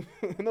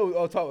 No,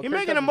 I'll talk. He's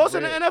making the most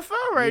in the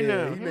NFL right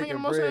now. He's making the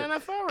most in the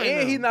NFL right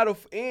and now.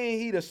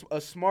 He's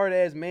a smart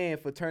ass man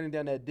for turning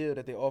down that deal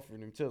that they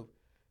offered him too.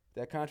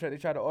 That contract they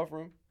tried to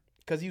offer him,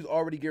 because he was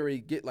already getting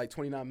ready to get like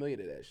 $29 million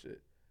of that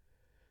shit.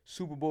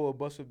 Super Bowl or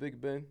bust for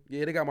Big Ben.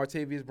 Yeah, they got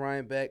Martavius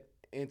Bryant back,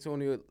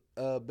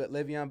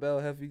 Le'Veon Bell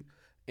healthy,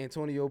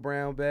 Antonio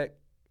Brown back.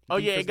 Oh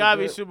yeah, it gotta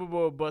be Super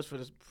Bowl or bust for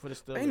the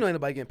Steelers. Ain't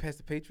nobody getting past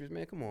the Patriots,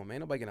 man. Come on, man.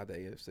 Nobody getting out the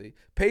AFC.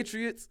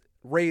 Patriots,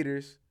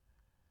 Raiders,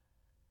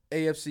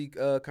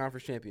 AFC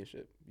Conference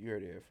Championship. You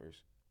heard it here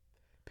first.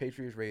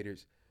 Patriots,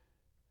 Raiders.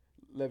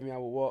 Le'Veon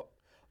will walk.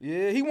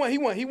 Yeah, he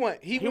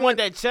want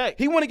that check.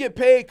 He want to get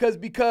paid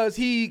because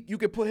you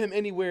can put him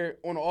anywhere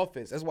on the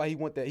offense. That's why he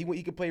want that.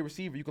 He can play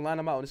receiver. You can line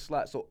him out in the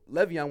slot. So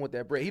Le'Veon want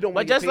that bread. He don't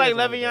want. But just like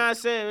Le'Veon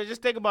said,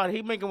 just think about it.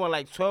 He making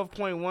like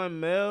 12.1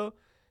 mil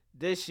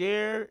this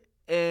year,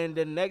 and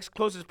the next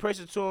closest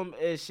person to him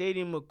is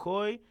Shady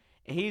McCoy,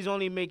 and he's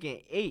only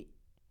making 8.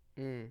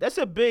 That's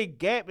a big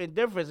gap in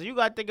difference. You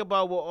got to think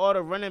about what all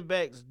the running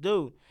backs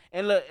do.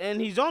 And look, and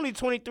he's only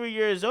 23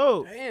 years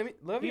old. Damn,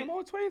 Le'Veon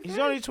only 23. He's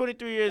only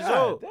 23 years God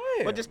old.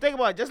 Damn. But just think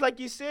about it. Just like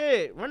you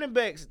said, running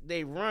backs,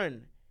 they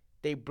run,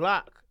 they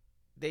block,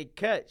 they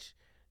catch.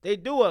 They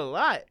do a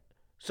lot.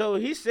 So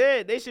he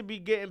said they should be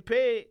getting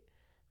paid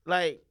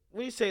like, what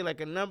do you say, like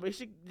a number?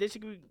 They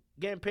should be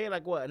getting paid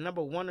like what, a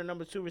number 1 or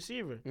number 2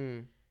 receiver.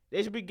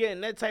 They should be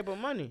getting that type of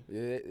money.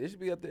 Yeah, it should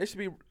be up there. It should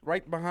be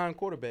right behind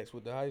quarterbacks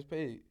with the highest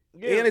paid.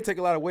 Yeah. And they take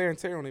a lot of wear and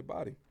tear on their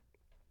body.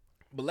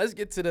 But let's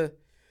get to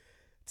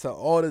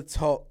all the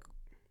talk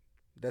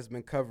that's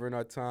been covering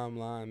our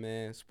timeline,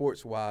 man,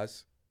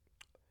 sports-wise.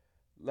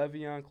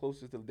 Le'Veon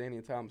closest to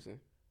Daniel Thompson.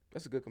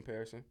 That's a good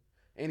comparison.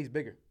 And he's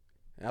bigger.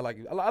 And I like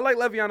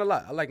Le'Veon a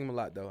lot. I like him a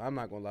lot, though. I'm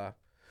not going to lie.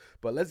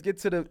 But let's get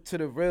to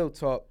the real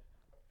talk.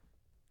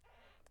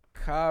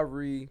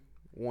 Kyrie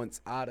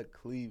wants out of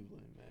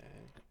Cleveland,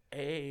 man.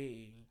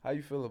 Hey. How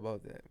you feel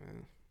about that,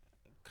 man?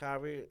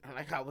 Kyrie,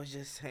 like I was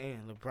just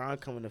saying, LeBron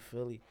coming to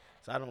Philly,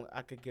 so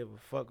I could give a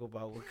fuck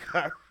about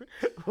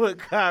what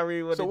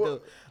Kyrie would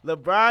do.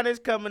 LeBron is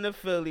coming to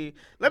Philly.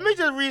 Let me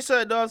just read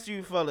something on to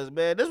you fellas,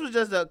 man. This was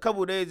just a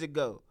couple days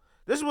ago.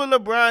 This is what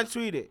LeBron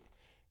tweeted.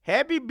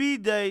 Happy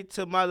B-Day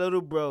to my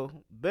little bro,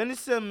 Ben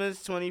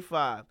Simmons,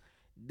 25.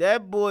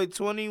 That boy,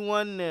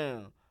 21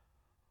 now.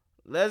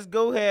 Let's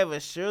go have a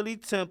Shirley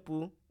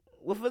Temple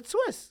with a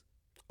twist.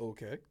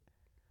 Okay.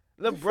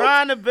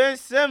 LeBron and Ben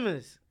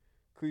Simmons.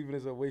 Cleveland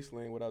is a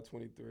wasteland without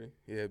 23.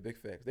 Yeah, big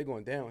facts. They're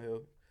going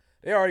downhill.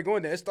 They already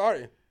going there. It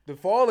started. The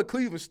fall of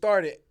Cleveland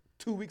started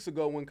 2 weeks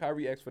ago when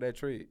Kyrie asked for that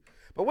trade.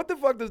 But what the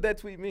fuck does that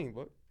tweet mean,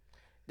 bro?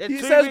 He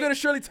said let's go to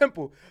Shirley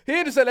Temple. He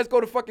didn't say let's go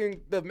to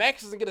fucking the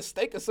Max's and get a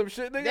steak or some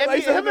shit. Nigga.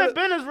 Like, him and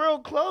Ben is real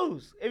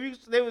close.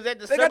 They was at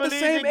the they got the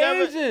same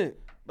agent.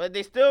 But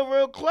they still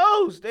real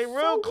close. They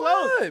real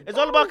close. What, it's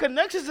all about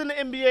connections in the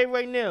NBA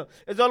right now.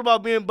 It's all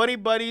about being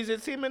buddies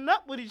and teaming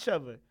up with each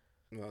other.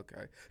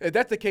 Okay. If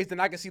that's the case, then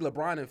I can see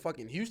LeBron in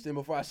fucking Houston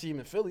before I see him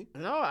in Philly.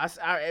 No,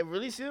 I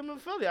really see him in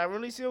Philly. I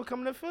really see him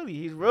coming to Philly.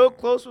 He's real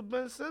close with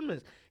Ben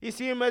Simmons. You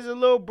see him as a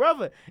little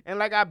brother. And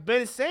like I've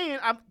been saying,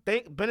 I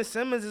think Ben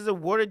Simmons is a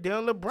watered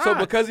down LeBron. So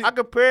because I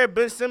compare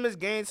Ben Simmons'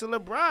 game to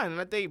LeBron.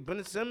 And I think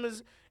Ben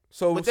Simmons,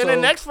 within the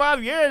next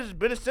 5 years,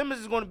 Ben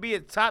Simmons is going to be a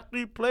top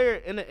 3 player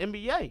in the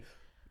NBA.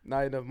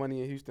 Not enough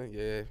money in Houston?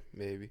 Yeah,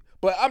 maybe.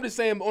 But I'm just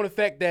saying on the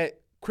fact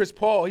that Chris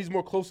Paul, he's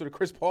more closer to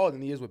Chris Paul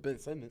than he is with Ben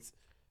Simmons.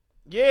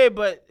 Yeah,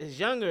 but it's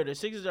younger. The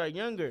Sixers are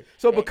younger.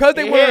 So because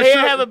they weren't sure,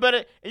 have a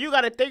better, and you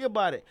got to think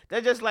about it.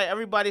 That's just like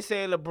everybody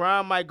saying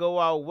LeBron might go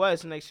out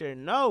west next year.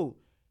 No,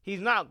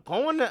 he's not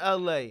going to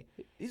LA.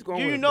 He's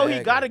going. You know he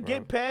got to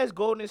get past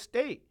Golden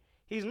State.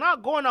 He's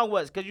not going out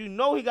west because you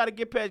know he got to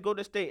get past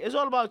Golden State. It's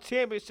all about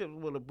championships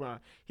with LeBron.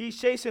 He's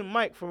chasing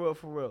Mike for real,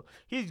 for real.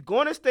 He's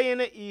going to stay in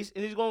the East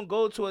and he's going to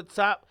go to a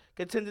top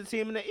contender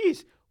team in the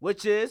East,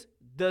 which is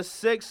the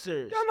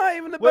Sixers. Y'all not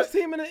even the best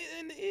team in the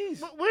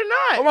East. We're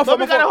not. Oh, my fault,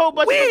 we got a whole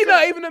bunch we of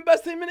not even the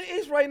best team in the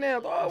East right now,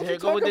 dog. What they you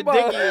go with the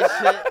talking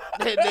about?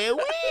 Diggy and shit.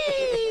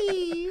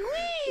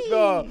 Wee.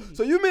 No.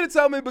 So you mean to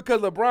tell me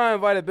because LeBron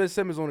invited Ben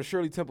Simmons on a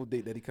Shirley Temple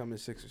date that he come to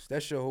Sixers?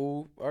 That's your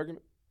whole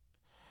argument?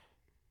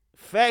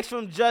 Facts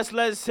from Just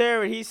Let's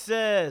Hear It. He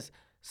says,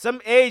 some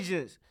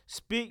agents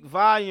speak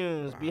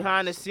volumes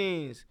behind the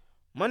scenes.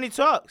 Money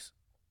talks.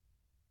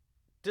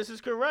 This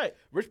is correct.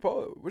 Rich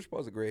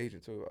Paul's a great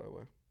agent too, by the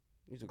way.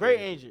 He's a Great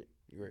agent.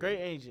 Great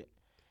Agent.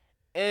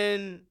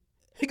 And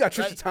he got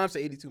Tristan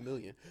Thompson $82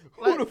 million.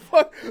 Who the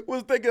fuck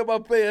was thinking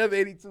about paying him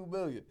 $82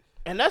 million?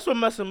 And that's what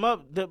messed him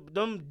up.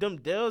 Them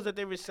deals that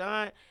they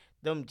resigned,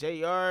 them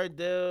JR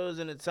deals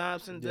and the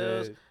Thompson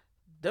deals.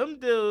 Them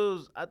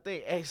deals, I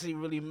think, actually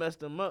really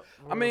messed them up.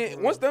 I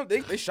mean, once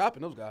they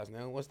shopping those guys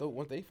now. Once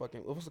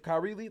the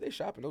Kyrie leave, they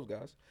shopping those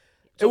guys.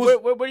 So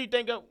where do you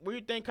think? Where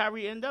you think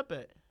Kyrie end up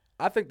at?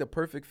 I think the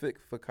perfect fit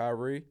for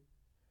Kyrie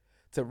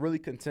to really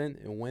contend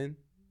and win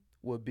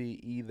would be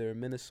either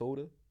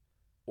Minnesota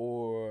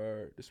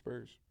or the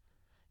Spurs.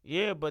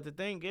 Yeah, but the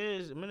thing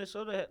is,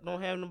 Minnesota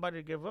don't have nobody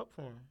to give up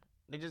for him.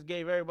 They just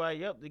gave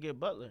everybody up to get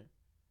Butler.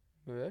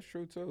 Yeah, that's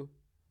true too.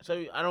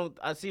 So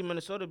I see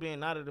Minnesota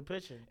being out of the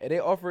picture. And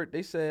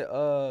they said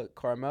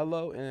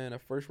Carmelo and a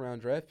first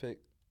round draft pick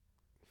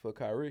for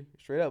Kyrie,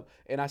 straight up.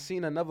 And I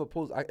seen another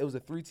post. It was a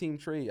 3-team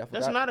trade. I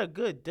forgot. That's not a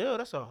good deal.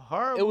 That's a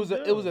horrible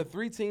deal. It was a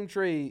 3-team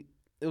trade.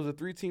 It was a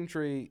 3-team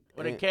trade.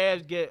 Where the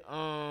Cavs get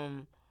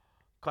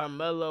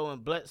Carmelo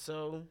and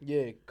Bledsoe.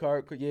 Yeah,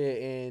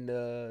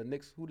 and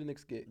Knicks. Who the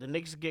Knicks get? The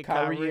Knicks get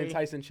Kyrie and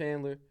Tyson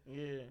Chandler.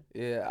 Yeah.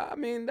 Yeah, I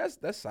mean that's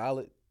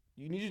solid.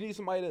 You just need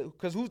somebody to,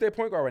 because who's their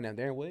point guard right now?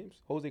 Darren Williams,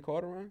 Jose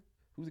Calderon.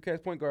 Who's the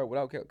Cavs point guard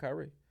without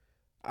Kyrie?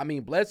 I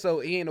mean Bledsoe,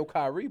 he ain't no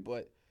Kyrie,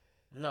 but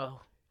no.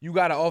 You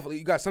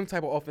got some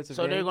type of offensive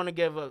game. So they're gonna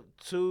give up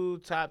 2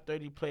 top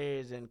 30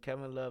 players in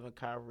Kevin Love and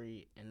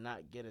Kyrie, and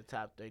not get a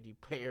top 30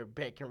 player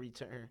back in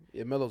return.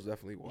 Yeah, Melo's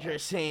definitely wild. You're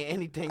saying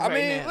anything I right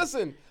mean, now.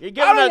 listen. You're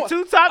giving up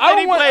 2 top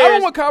 30 players I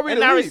don't want Kyrie and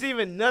to not leave.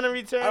 receiving none in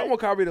return. I don't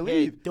want Kyrie to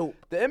leave. Yeah, dope.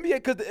 The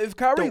NBA, because if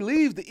Kyrie Dope.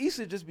 leaves, the East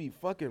should just be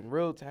fucking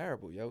real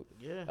terrible, yo.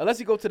 Yeah. Unless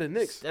he go to the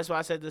Knicks. That's why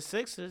I said the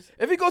Sixers.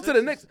 If he go to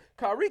the Knicks,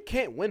 Kyrie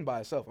can't win by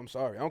himself. I'm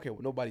sorry. I don't care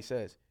what nobody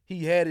says.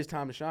 He had his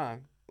time to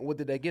shine. What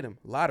did they get him?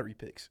 Lottery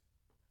picks.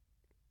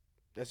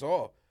 That's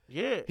all.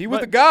 Yeah. He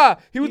was the guy.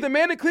 He was the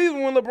man in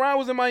Cleveland when LeBron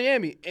was in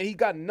Miami, and he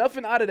got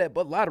nothing out of that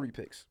but lottery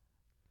picks.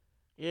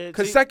 Yeah.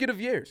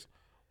 Consecutive years.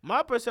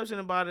 My perception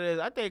about it is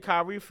I think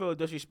Kyrie feel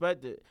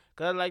disrespected.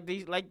 Cause like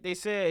they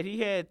said,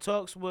 he had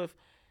talks with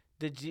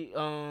the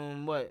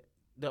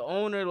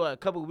owner a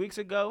couple weeks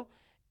ago,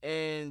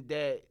 and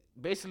that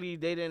basically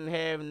they didn't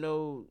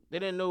know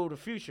the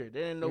future. They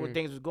didn't know where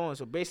things was going.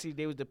 So basically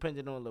they was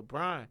dependent on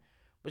LeBron.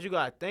 But you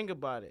gotta think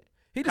about it.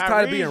 He just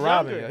tired of being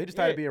Robin. Yo. He just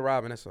tired of being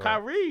Robin. That's all.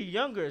 Kyrie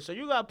younger, so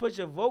you gotta put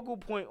your vocal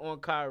point on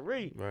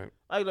Kyrie. Right.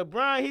 Like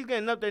LeBron, he's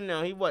getting up there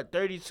now. He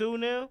 32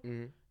 now,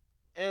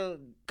 and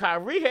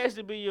Kyrie has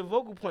to be your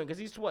vocal point because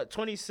he's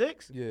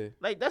 26. Yeah.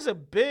 Like that's a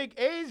big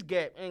age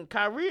gap, and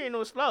Kyrie ain't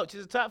no slouch.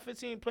 He's a top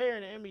 15 player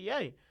in the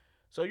NBA.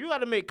 So you got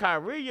to make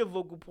Kyrie your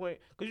vocal point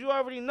because you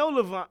already know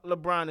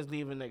LeBron is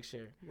leaving next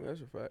year. Yeah,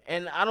 that's a fact.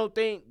 And I don't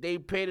think they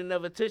paid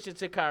enough attention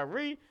to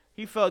Kyrie.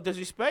 He felt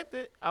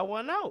disrespected. I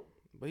went out.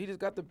 But he just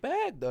got the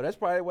bag though. That's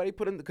probably why they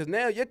put him. Because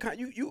now you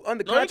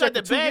under No, he got contract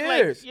the for 2 bag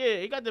years.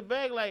 he got the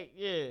bag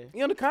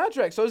He under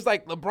contract, so it's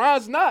like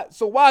LeBron's not.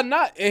 So why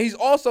not? And he's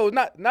also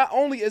not. Not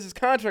only is his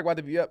contract about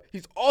to be up,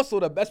 he's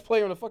also the best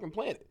player on the fucking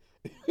planet.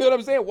 You know what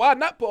I'm saying? Why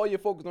not put all your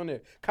focus on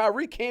there?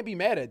 Kyrie can't be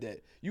mad at that.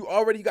 You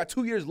already got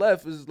 2 years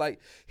left. It's like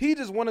he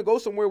just want to go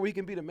somewhere where he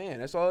can be the man.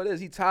 That's all it is.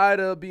 He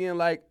tired of being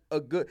like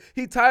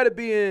He tired of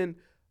being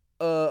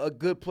a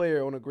good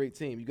player on a great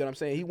team. You get what I'm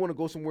saying? He want to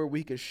go somewhere where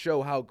he can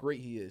show how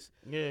great he is.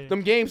 Yeah.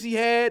 Them games he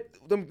had,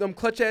 them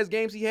clutch ass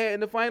games he had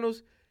in the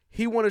finals.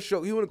 He want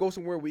to go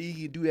somewhere where he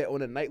can do that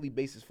on a nightly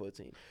basis for a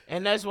team.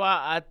 And that's why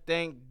I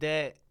think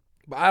that.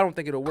 But I don't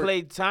think it'll work.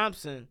 Klay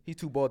Thompson He's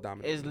too ball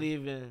dominant. is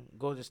leaving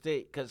Golden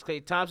State because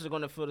Klay Thompson is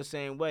going to feel the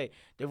same way.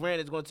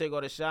 Durant is going to take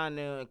all the shine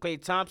now, and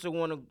Klay Thompson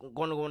going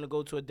to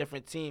go to a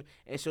different team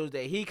and shows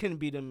that he can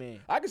be the man.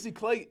 I can see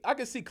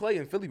Klay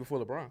in Philly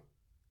before LeBron.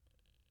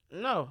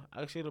 No, I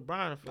can see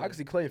LeBron in Philly. I can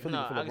see Klay in Philly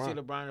before LeBron. I can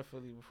see LeBron in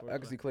Philly before. I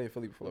can see Klay in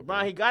Philly before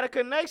LeBron. He got a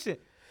connection.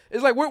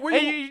 It's like where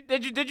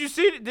did you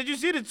see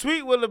the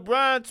tweet where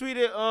LeBron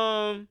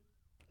tweeted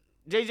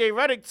JJ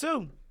Redick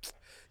too?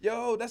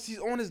 Yo, he's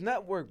on his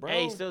network, bro.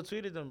 Hey, he still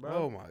tweeted them, bro.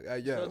 Oh my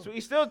god, yo. He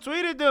still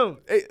tweeted them.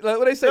 Hey, like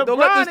what they say, don't LeBron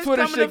let this is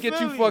Twitter coming shit to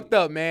get you Philly. fucked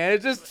up, man.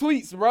 It's just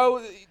tweets,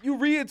 bro. You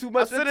read too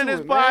much I said into in this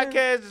it, man.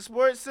 podcast, the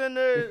Sports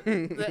Center,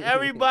 to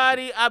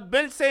everybody. I've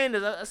been saying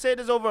this. I said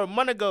this over a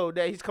month ago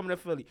that he's coming to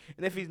Philly.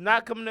 And if he's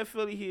not coming to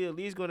Philly, he at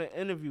least going to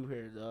interview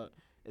here, dog.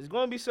 It's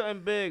going to be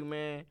something big,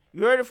 man.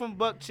 You heard it from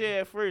Buck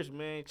Chair first,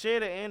 man. Chair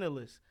the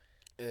analyst.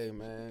 Hey,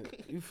 man.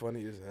 You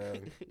funny as hell.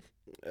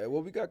 Hey,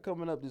 what we got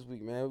coming up this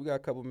week, man? We got a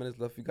couple minutes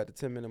left. We got the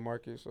 10-minute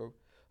market, so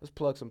let's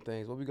plug some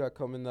things. What we got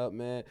coming up,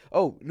 man?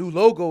 Oh, new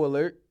logo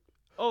alert.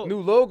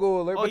 New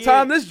logo alert. By the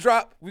time this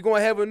drop, we're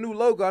going to have a new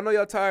logo. I know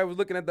y'all tired of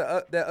looking at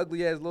that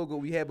ugly-ass logo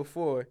we had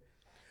before.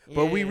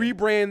 But we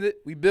rebranded.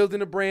 We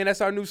building a brand. That's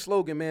our new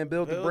slogan, man.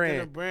 Build the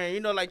brand. You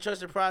know, like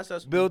trust the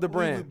process. Build the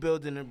brand. We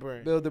building the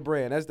brand. Build the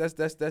brand. That's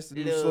the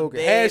new Little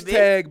slogan. baby.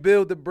 Hashtag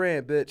build the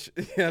brand, bitch.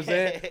 You know what I'm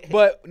saying?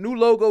 But new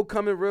logo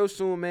coming real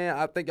soon, man.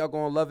 I think y'all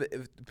gonna love it.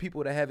 If the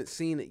people that haven't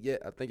seen it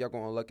yet, I think y'all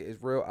gonna like it.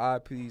 It's real eye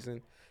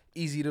pleasing.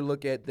 easy to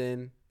look at.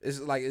 Then it's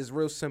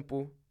real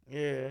simple.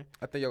 Yeah.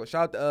 I think y'all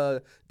shout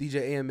out to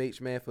DJ AMH,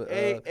 man, for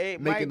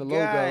making my the logo.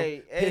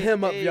 guy, Hit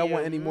him up if y'all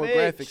want any more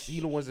graphics. Mitch. He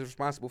the ones that's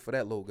responsible for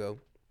that logo.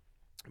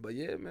 But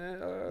yeah, man.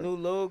 New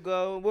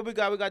logo. What we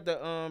got? We got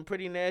the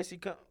Pretty Nasty.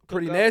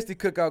 Pretty Nasty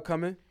cookout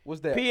coming.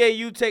 What's that?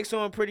 PAU takes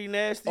on Pretty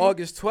Nasty.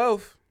 August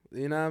 12th.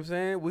 You know what I'm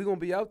saying? We gonna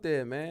be out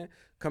there, man.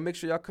 Come make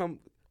sure y'all come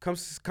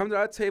to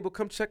our table.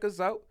 Come check us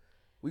out.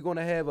 We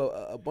gonna have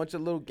a bunch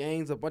of little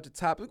games, a bunch of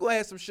topics. We gonna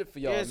have some shit for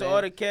y'all, Yeah, man. so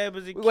all the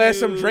cabins. We gonna have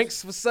some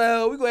drinks for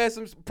sale. We gonna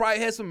have probably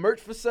have some merch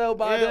for sale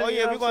by then. Oh you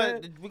yeah, know what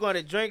I'm saying? we gonna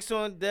the drinks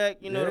on deck.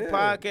 You know, the Yeah,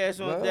 podcast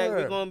on deck.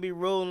 word. We're gonna be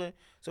rolling.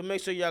 So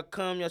make sure y'all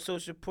come. Y'all show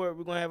support.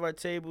 We're gonna have our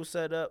table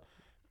set up.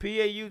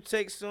 PAU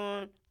takes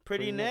on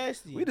Pretty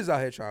Nasty. We just out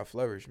here trying to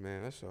flourish,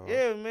 man. That's all.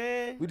 Yeah,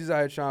 man. We just out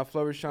here trying to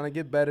flourish, trying to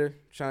get better,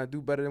 trying to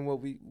do better than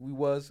what we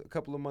was a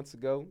couple of months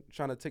ago,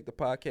 trying to take the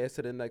podcast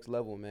to the next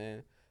level,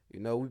 man. You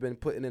know, we've been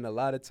putting in a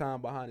lot of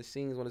time behind the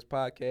scenes on this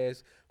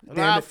podcast. A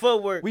lot of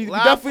footwork. We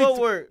lot of definitely,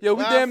 footwork. yo,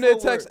 we lot damn of near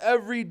footwork. text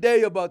every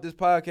day about this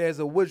podcast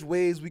of which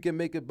ways we can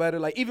make it better.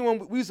 Like, even when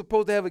we were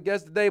supposed to have a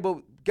guest today, but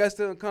guest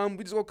didn't come,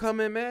 we just gonna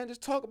come in, man,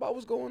 just talk about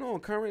what's going on,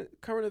 current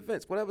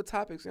events, whatever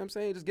topics, you know what I'm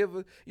saying? Just give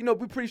a, you know,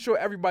 we're pretty sure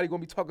everybody gonna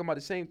be talking about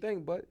the same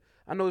thing, but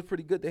I know it's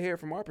pretty good to hear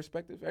from our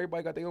perspective.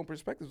 Everybody got their own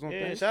perspectives on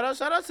Yeah, things. shout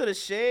out to the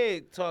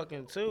Shade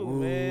talking too,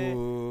 man.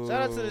 Ooh.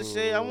 Shout out to the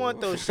Shade. I want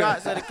those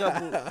shots at a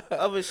couple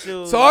other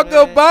shoes. Talk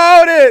man.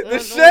 about it, the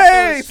Want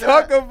shade. those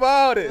Talk shots.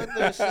 about it. Want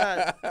those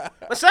shots.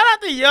 But shout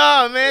out to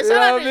y'all, man. You Shout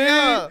know out what to I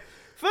mean? y'all.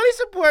 Philly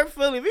support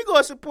Philly. We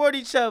gonna support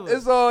each other.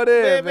 It's all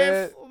there,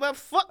 man. Man,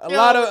 fuck A y'all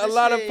lot with of the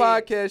lot of Shade.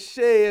 podcast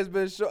shade has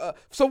been so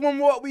from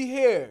what we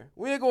hear,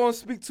 we ain't gonna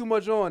speak too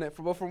much on it.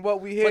 From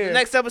what we But hear, the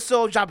next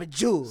episode, dropping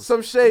jewels.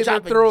 some shade been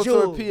dropping thrown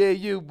jewels. toward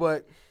PAU,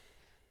 but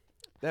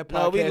that podcast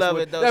No, we love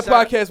it, though. that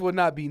Shout- podcast will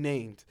not be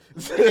named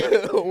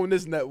on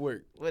this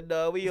network. But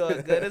no, we all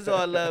good. It's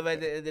all love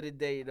at the end of the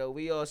day, you know.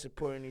 We all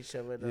supporting each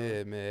other, though.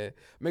 Yeah, man.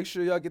 Make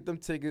sure y'all get them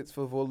tickets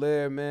for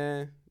Volaire,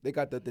 man. They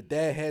got the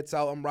dad hats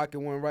out. I'm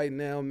rocking one right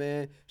now,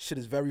 man. Shit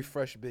is very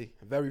fresh, B.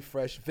 Very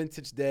fresh.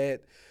 Vintage dad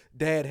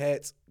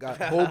hats. Got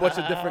a whole bunch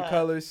of different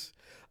colors.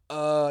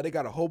 They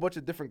got a whole bunch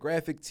of different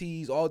graphic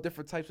tees, all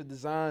different types of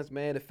designs,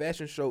 man. The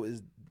fashion show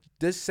is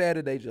this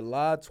Saturday,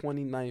 July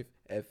 29th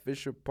at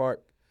Fisher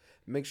Park.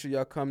 Make sure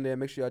y'all come there.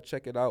 Make sure y'all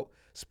check it out.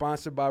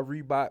 Sponsored by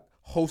Reebok.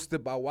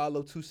 Hosted by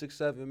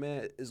Wallow267,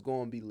 man. It's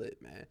going to be lit,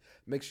 man.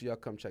 Make sure y'all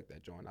come check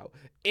that joint out.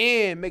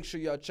 And make sure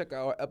y'all check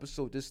out our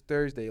episode this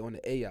Thursday on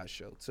the AI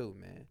show, too,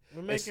 man.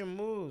 We're making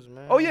moves,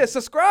 man. Oh, yeah.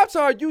 Subscribe to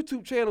our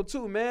YouTube channel,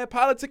 too, man.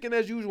 Politicking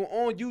as usual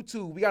on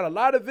YouTube. We got a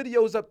lot of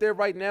videos up there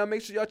right now.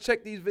 Make sure y'all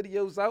check these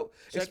videos out.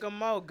 Check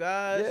them out,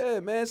 guys. Yeah,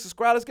 man.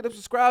 Subscribe. Let's get them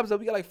subscribers up.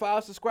 We got like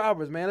 5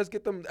 subscribers, man. Let's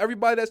get them.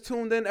 Everybody that's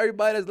tuned in,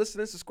 everybody that's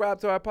listening, subscribe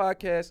to our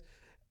podcast.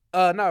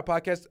 Not our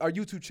podcast, our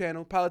YouTube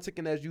channel,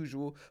 Politicking as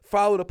Usual.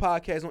 Follow the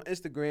podcast on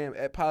Instagram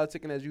at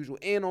Politicking as Usual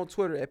and on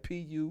Twitter at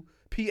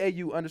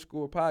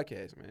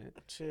PAU_podcast, man.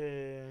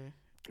 Cheer.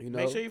 You know?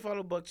 Make sure you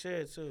follow Buck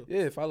Chair, too.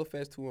 Yeah, follow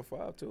Fast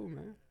 215 too,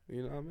 man.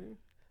 You know what I mean?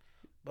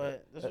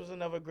 But this was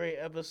another great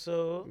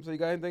episode. So you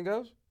got anything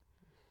else?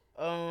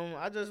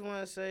 I just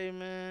want to say,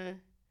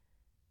 man,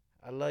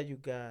 I love you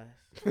guys.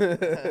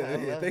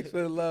 Yeah, thanks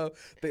for the love.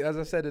 As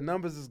I said, the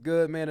numbers is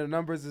good, man. The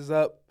numbers is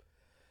up.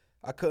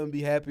 I couldn't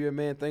be happier,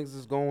 man. Things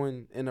is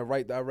going in the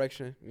right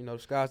direction. You know,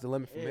 the sky's the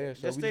limit from there.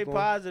 So just we stay going-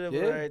 positive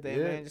Yeah, with everything,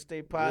 yeah, man. Just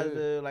stay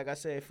positive. Like I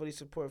said, fully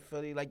support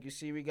Philly. Like you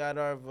see, we got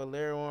our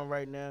Valero on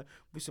right now.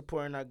 We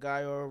supporting our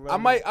guy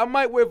already. I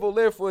might wear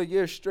Volaire for a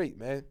year straight,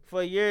 man.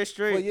 for a year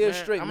straight. For a year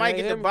man. straight, I might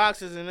man. get the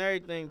boxes and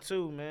everything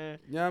too, man.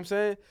 You know what I'm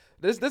saying?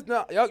 This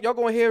not y'all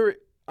gonna hear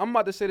it. I'm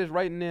about to say this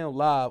right now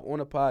live on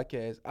the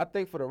podcast. I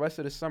think for the rest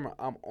of the summer,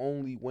 I'm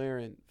only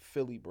wearing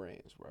Philly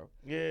brands, bro.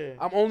 Yeah.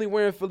 I'm only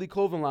wearing Philly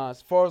clothing lines.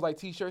 As far as like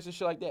t-shirts and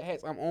shit like that,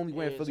 hats, I'm only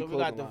wearing Philly so we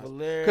clothing got the lines.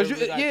 Valero. Cause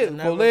we got the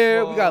Never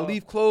Volaire, we got Fall.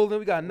 Leaf Clothing,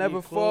 we got Never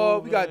Leaf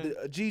Fall, we got Clothing.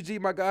 the GG,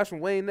 my guys from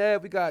Wayne Ave,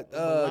 we got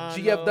Milano.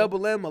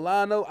 GFMM,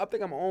 Milano. I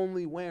think I'm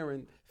only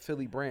wearing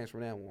Philly brands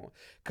from now on.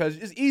 Cause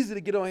it's easy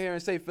to get on here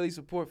and say Philly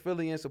support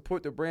Philly and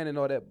support the brand and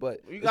all that, but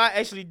You gotta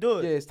actually do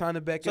it. yeah, it's time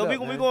to back So it we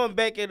up. we man. gonna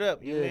back it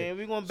up, you Yeah. man.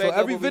 We gonna So back up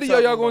every what we video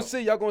y'all talking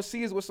gonna about.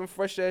 see is with some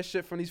fresh ass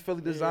shit from these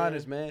Philly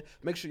designers, man.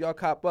 Make sure y'all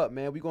cop up,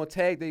 man. We gonna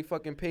tag they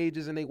fucking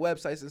pages and they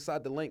websites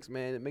inside the links,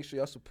 man, and make sure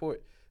y'all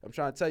support. I'm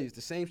trying to tell you, it's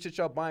the same shit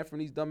y'all buying from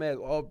these dumbass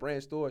all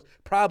brand stores,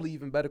 probably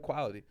even better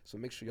quality. So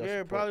make sure y'all Yeah,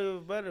 support. probably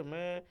was better,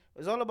 man.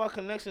 It's all about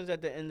connections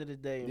at the end of the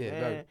day, Yeah,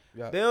 man. very-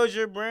 yeah. Build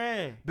your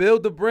brand.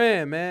 Build the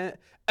brand, man.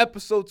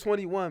 Episode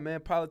 21, man.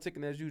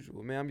 Politicking as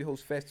usual, man. I'm your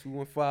host,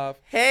 Fast215,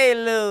 Hey,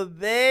 little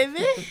baby.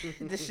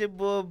 This your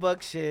boy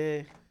Buck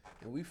Shit.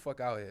 and we fuck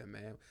out here,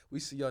 man. We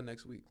see y'all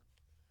next week.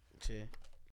 Shit.